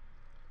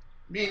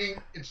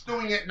 meaning it's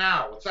doing it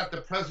now. It's at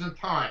the present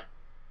time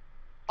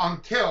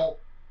until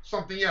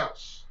something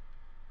else.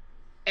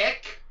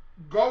 Ek,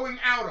 going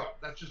out of.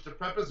 That's just a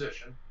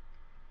preposition.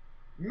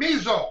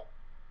 Mizo,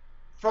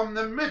 from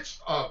the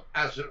midst of,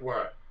 as it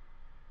were.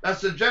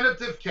 That's a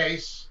genitive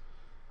case,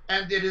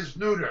 and it is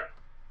neuter,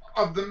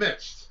 of the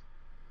midst.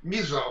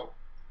 Mizo,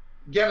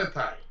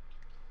 genetai.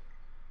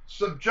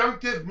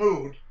 Subjunctive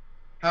mood,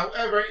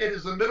 however, it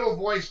is a middle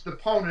voice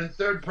deponent,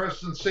 third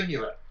person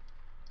singular.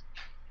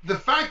 The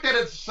fact that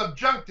it's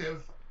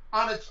subjunctive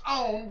on its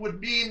own would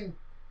mean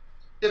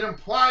it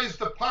implies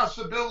the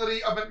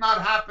possibility of it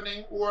not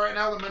happening or an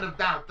element of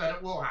doubt that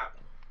it will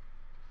happen.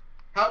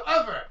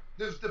 However,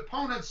 there's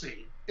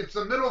deponency. It's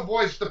a middle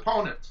voice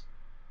deponent.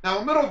 Now,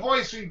 a middle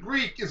voice in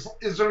Greek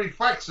is a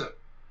reflexive.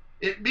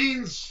 It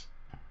means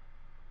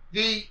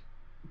the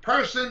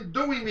person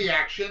doing the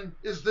action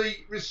is the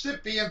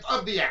recipient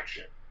of the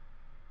action.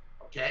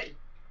 Okay?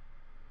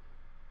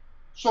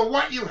 So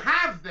what you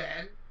have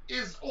then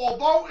is,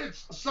 although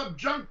it's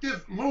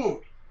subjunctive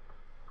mood,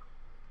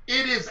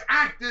 it is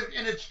active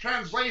in its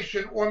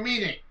translation or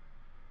meaning.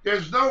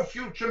 There's no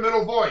future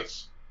middle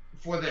voice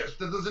for this.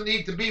 There doesn't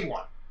need to be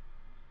one.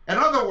 In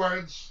other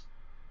words,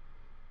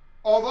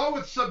 although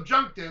it's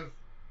subjunctive,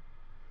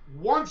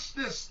 once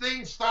this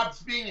thing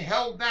stops being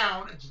held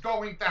down, it's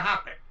going to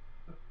happen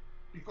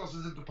because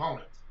it's a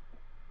deponent.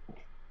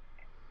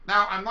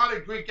 Now, I'm not a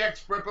Greek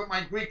expert, but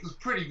my Greek is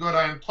pretty good.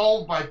 I am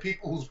told by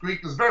people whose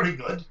Greek is very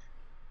good.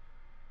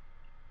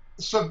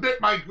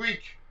 Submit my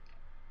Greek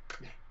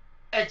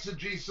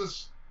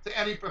exegesis to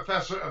any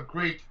professor of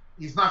Greek.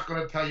 He's not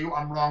going to tell you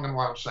I'm wrong in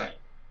what I'm saying.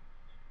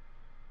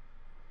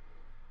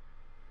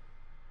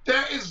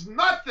 There is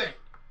nothing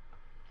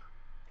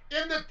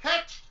in the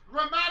text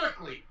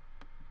grammatically,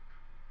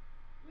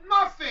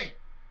 nothing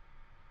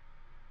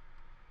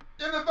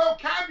in the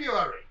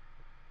vocabulary,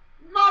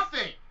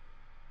 nothing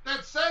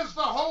that says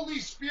the Holy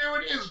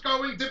Spirit is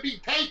going to be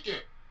taken.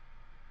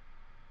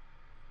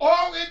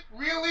 All it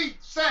really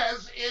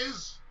says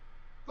is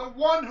the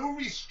one who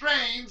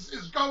restrains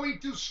is going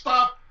to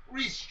stop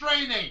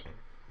restraining.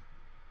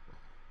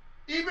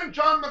 Even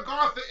John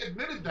MacArthur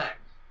admitted that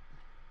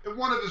in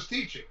one of his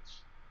teachings.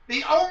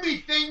 The only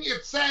thing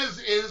it says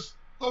is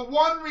the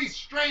one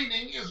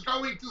restraining is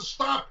going to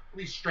stop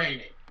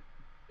restraining.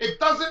 It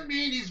doesn't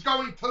mean he's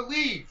going to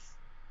leave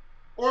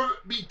or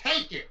be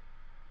taken.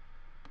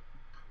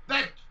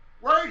 That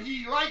word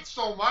he likes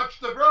so much,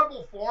 the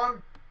verbal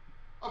form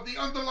of the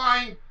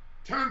underlying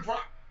term for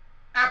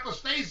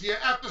apostasia,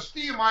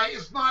 apostemiai,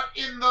 is not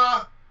in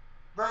the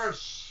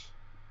verse.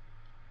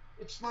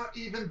 It's not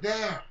even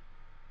there.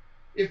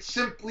 It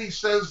simply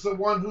says the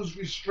one who's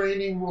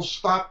restraining will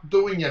stop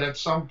doing it at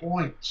some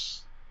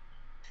points.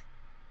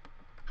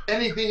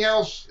 Anything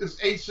else is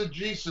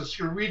eisegesis.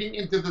 You're reading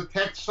into the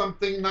text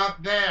something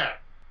not there.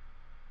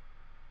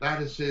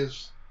 That is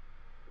his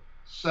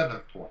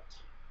 7th point.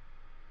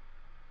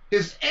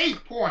 His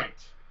 8th point.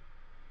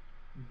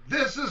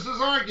 This is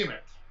his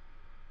argument.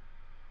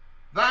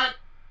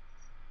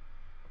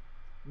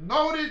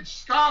 noted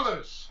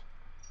scholars,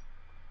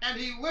 and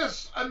he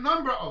lists a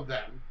number of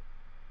them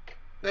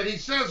that he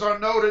says are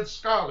noted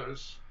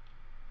scholars,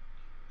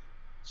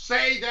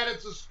 say that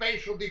it's a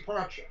spatial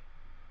departure.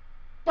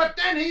 But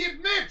then he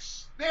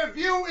admits their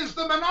view is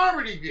the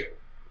minority view.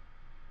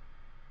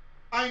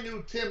 I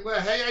knew Tim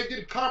LaHaye. I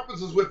did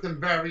conferences with him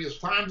various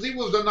times. He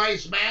was a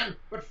nice man,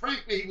 but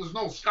frankly, he was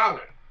no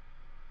scholar.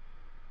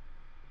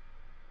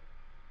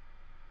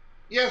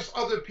 Yes,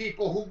 other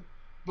people who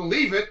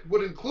believe it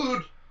would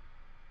include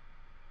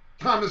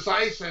Thomas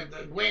Ice and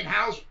Wayne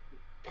House,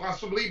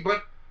 possibly,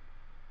 but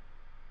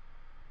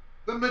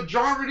the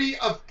majority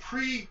of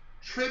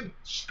pre-trib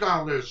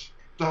scholars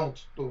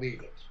don't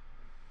believe it.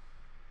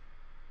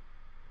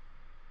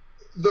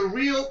 The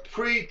real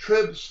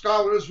pre-trib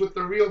scholars with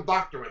the real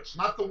doctorates,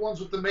 not the ones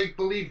with the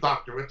make-believe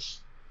doctorates,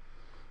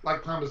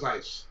 like Thomas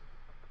Ice.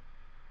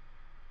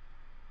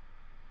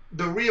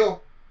 The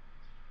real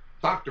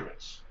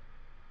doctorates.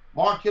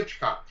 Mark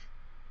Hitchcock,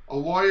 a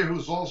lawyer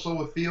who's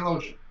also a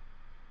theologian,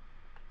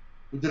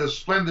 who did a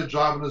splendid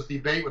job in his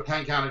debate with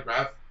Hank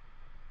Hanegraaff,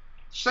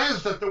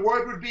 says that the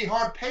word would be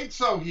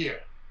harpazo here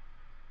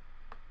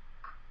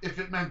if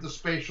it meant a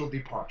spatial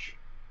departure.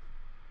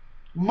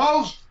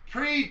 Most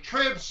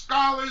pre-trib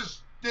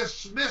scholars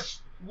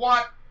dismiss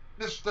what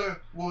Mr.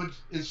 Woods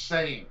is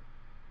saying.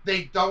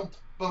 They don't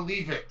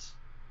believe it.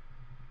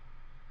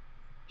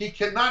 He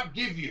cannot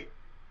give you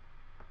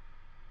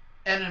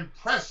an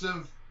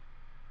impressive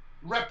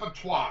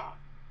repertoire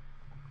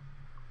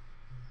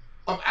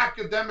of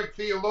academic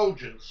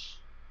theologians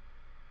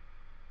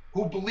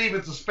who believe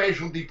it's a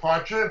spatial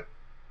departure,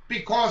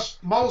 because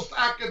most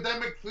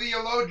academic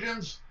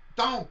theologians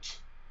don't,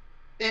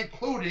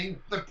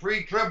 including the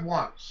pre-trib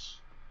ones.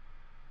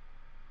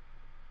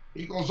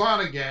 He goes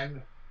on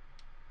again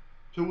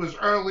to his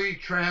early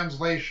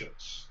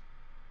translations,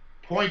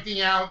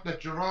 pointing out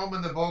that Jerome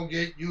in the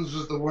Vulgate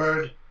uses the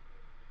word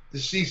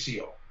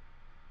decisio.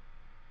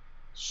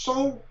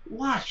 So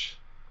what?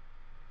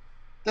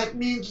 That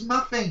means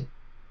nothing.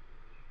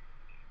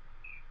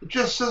 It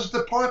just says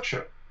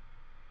departure.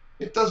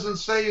 It doesn't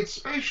say it's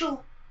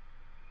spatial.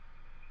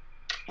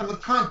 And the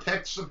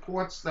context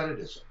supports that it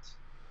isn't.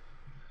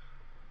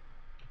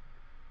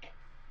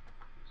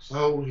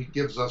 So he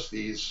gives us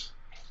these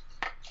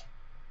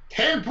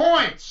 10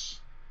 points.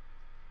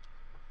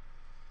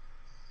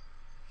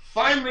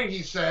 Finally,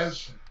 he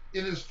says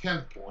in his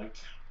 10th point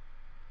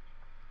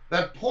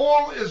that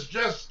Paul is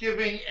just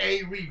giving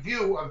a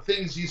review of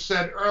things he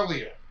said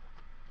earlier.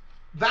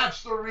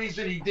 That's the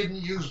reason he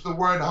didn't use the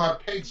word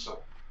harpazo.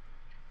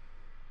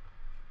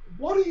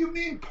 What do you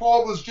mean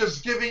Paul was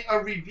just giving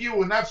a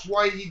review and that's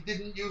why he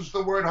didn't use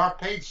the word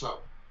harpazo?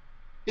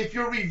 If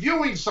you're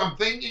reviewing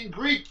something in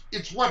Greek,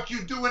 it's what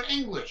you do in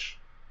English.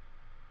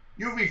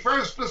 You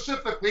refer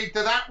specifically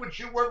to that which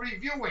you were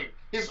reviewing.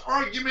 His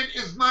argument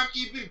is not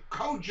even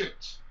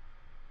cogent.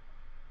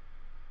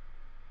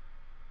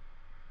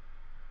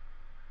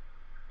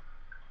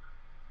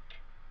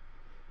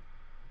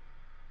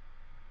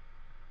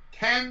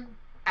 Ten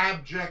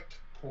abject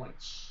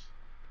points.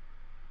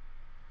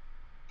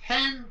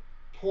 10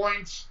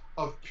 points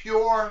of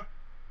pure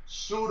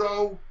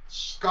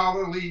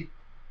pseudo-scholarly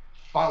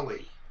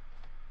folly.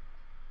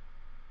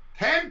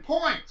 10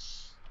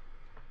 points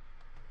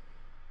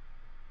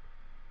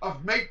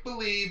of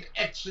make-believe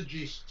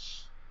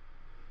exegesis.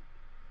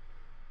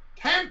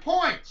 10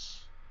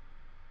 points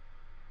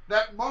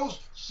that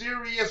most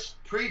serious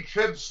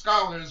pre-trib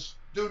scholars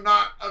do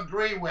not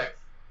agree with.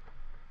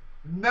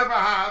 Never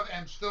have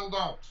and still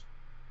don't.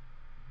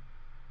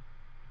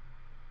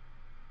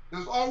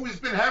 There's always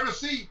been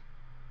heresy.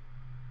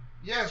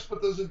 Yes,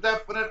 but there's a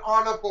definite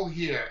article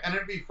here, and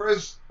it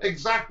refers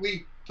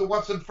exactly to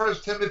what's in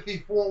 1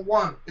 Timothy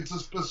 4:1. It's a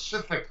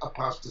specific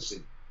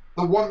apostasy,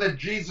 the one that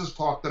Jesus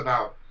talked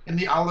about in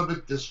the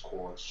Olivet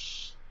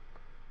Discourse.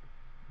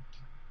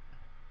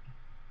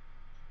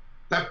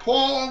 That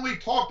Paul only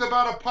talked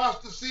about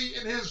apostasy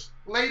in his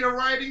later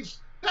writings,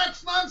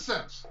 that's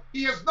nonsense.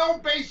 He has no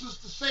basis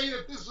to say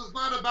that this is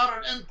not about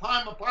an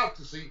end-time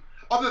apostasy,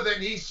 other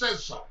than he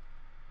says so.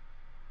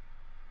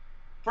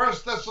 1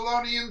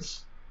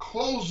 Thessalonians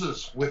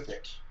closes with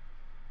it.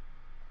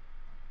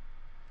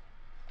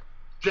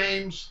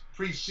 James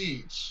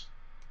precedes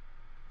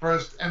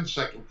 1st and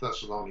 2nd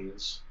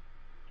Thessalonians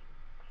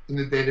in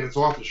the date of its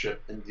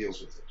authorship and deals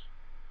with it.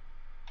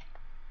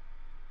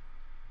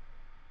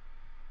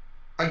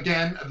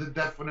 Again, the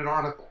definite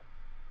article.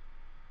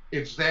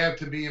 It's there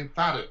to be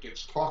emphatic.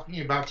 It's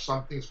talking about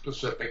something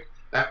specific.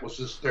 That was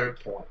his 3rd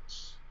point.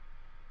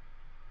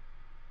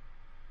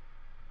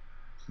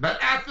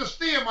 That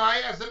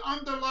athistemi as an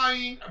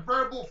underlying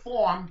verbal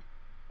form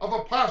of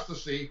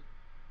apostasy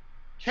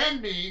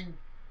can mean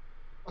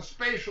a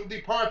spatial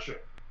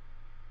departure.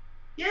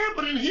 Yeah,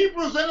 but in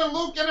Hebrews and in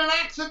Luke and in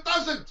Acts it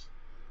doesn't.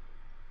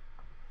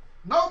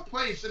 No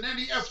place in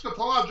any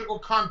eschatological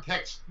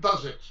context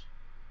does it.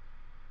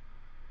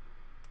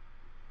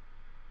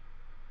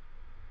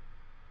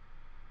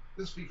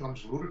 This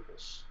becomes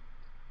ludicrous.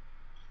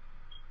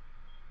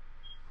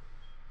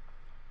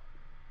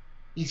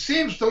 He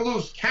seems to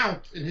lose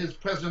count in his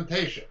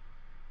presentation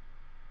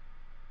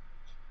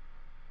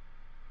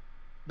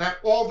that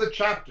all the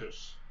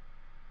chapters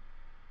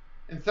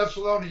in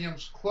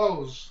Thessalonians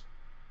close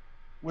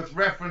with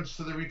reference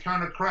to the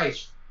return of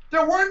Christ.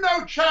 There were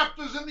no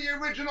chapters in the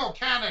original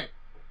canon.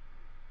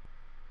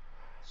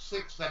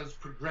 6, that is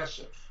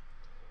progressive.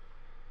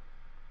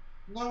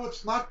 No,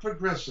 it's not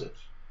progressive.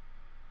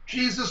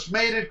 Jesus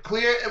made it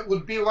clear it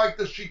would be like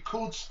the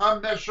Shikutz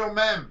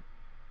HaMeshomem,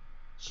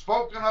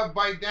 spoken of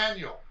by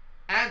Daniel.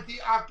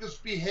 Antiochus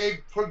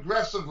behaved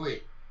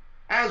progressively,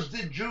 as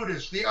did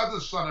Judas, the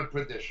other son of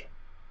perdition.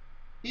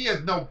 He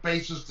had no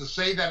basis to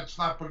say that it's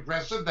not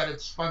progressive, that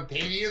it's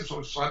spontaneous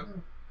or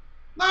sudden.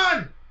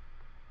 None.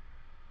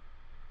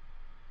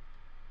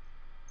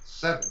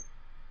 7,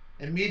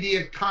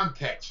 immediate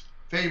context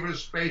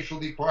favors spatial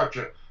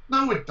departure.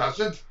 No, it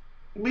doesn't.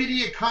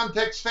 Immediate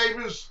context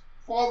favors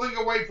falling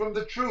away from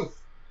the truth.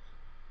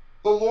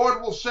 The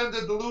Lord will send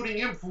a deluding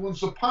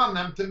influence upon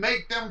them to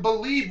make them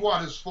believe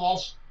what is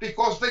false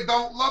because they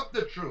don't love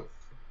the truth.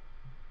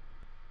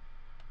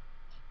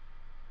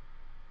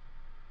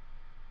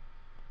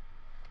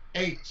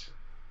 8,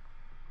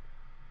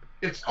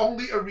 it's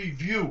only a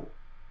review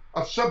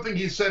of something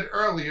he said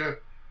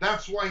earlier.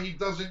 That's why he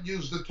doesn't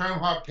use the term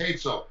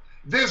harpazo.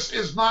 This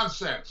is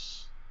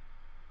nonsense.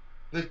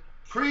 The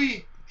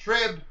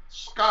pre-trib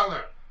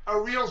scholar, a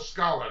real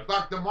scholar,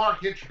 Dr.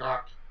 Mark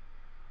Hitchcock,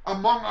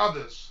 among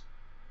others,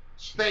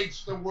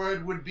 states the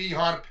word would be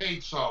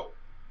harpazo.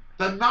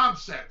 The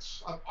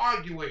nonsense of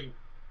arguing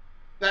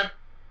that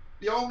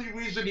the only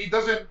reason he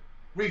doesn't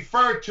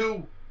refer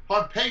to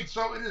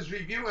harpazo in his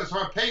review as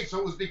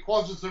harpazo is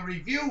because it's a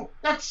review,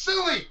 that's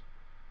silly.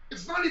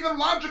 It's not even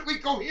logically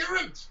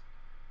coherent.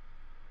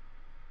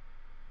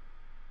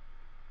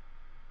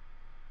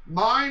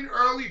 9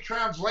 early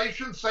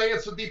translations say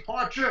it's a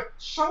departure.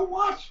 So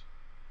what?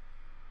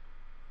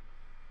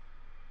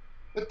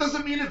 It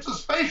doesn't mean it's a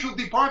spatial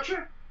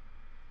departure.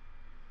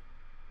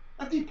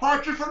 A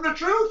departure from the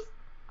truth.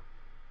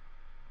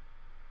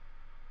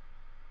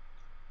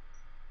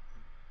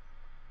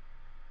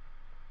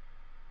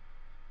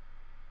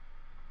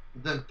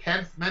 Then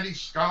 10th, many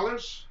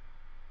scholars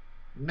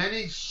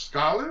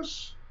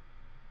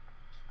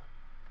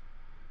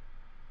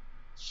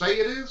say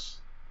it is.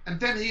 And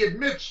then he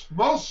admits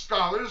most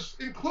scholars,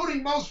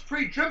 including most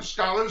pre-trib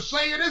scholars,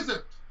 say it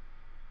isn't.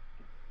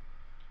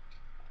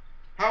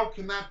 How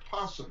can that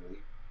possibly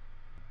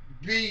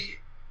be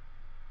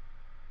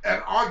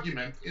an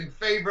argument in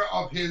favor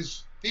of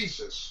his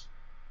thesis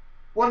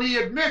when he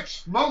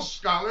admits most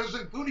scholars,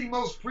 including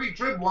most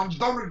pre-trib ones,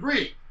 don't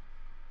agree?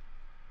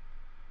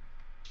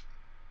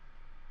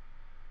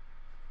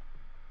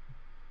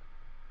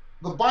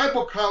 The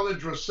Bible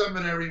college or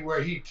seminary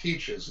where he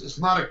teaches is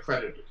not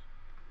accredited.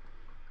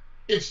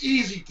 It's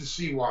easy to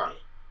see why.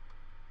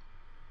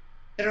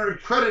 In an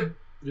accredited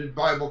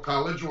Bible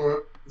college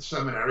or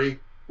seminary,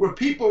 where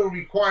people were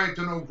required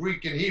to know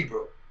Greek and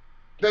Hebrew,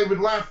 they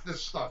would laugh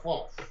this stuff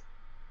off.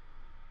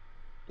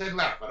 They'd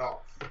laugh it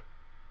off.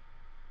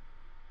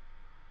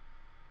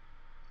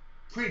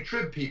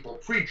 Pre-trib people,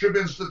 pre-trib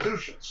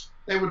institutions,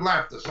 they would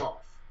laugh this off.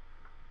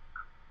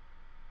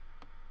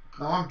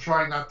 Now I'm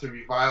trying not to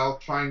revile,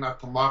 trying not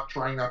to mock,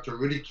 trying not to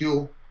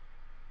ridicule.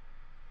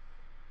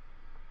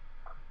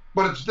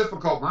 But it's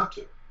difficult not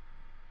to.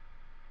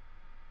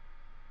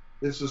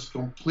 This is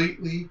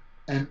completely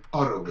and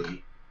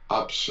utterly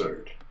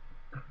absurd.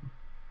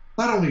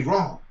 Not only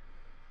wrong,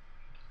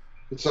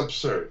 it's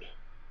absurd.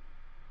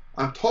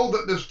 I'm told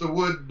that Mr.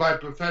 Wood, by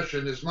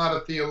profession, is not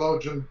a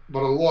theologian,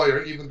 but a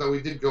lawyer, even though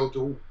he did go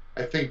to,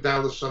 I think,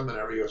 Dallas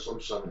Seminary or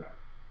some seminary.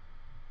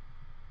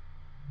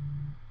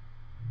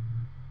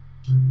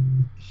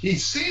 He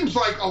seems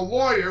like a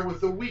lawyer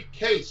with a weak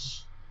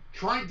case,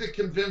 trying to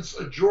convince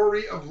a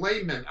jury of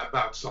laymen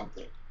about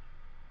something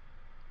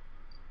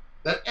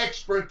that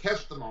expert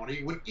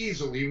testimony would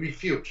easily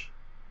refute.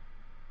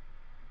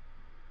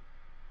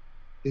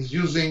 He's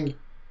using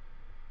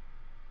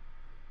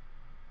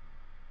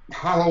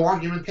hollow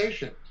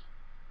argumentation,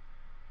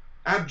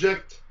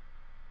 abject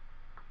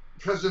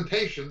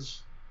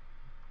presentations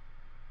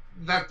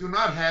that do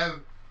not have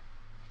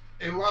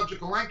a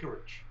logical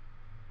anchorage,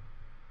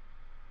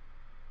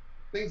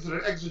 things that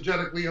are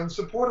exegetically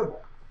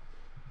unsupportable,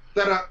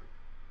 that are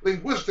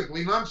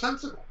linguistically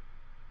nonsensical.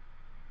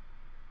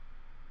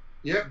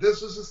 Yet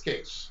this is his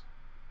case.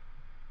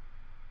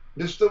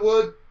 Mr.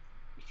 Wood,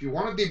 if you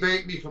want to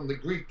debate me from the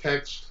Greek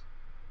text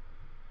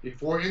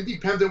before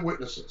independent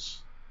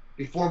witnesses,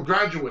 before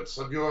graduates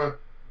of your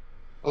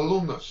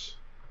alumnus,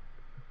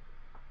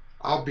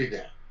 I'll be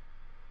there.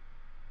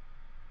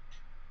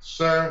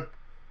 Sir,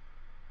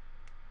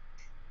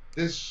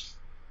 this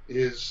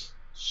is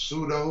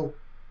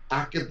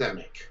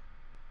pseudo-academic.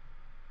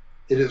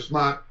 It is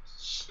not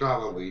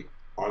scholarly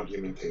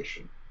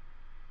argumentation.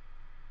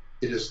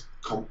 It is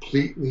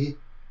completely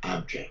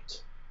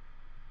abject.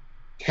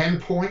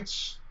 10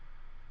 points,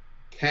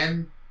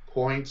 10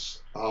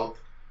 points of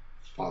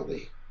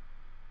folly.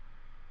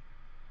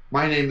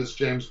 My name is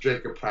James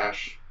Jacob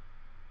Prash.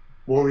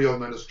 Moriel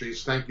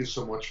Ministries. Thank you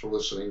so much for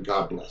listening.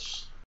 God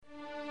bless.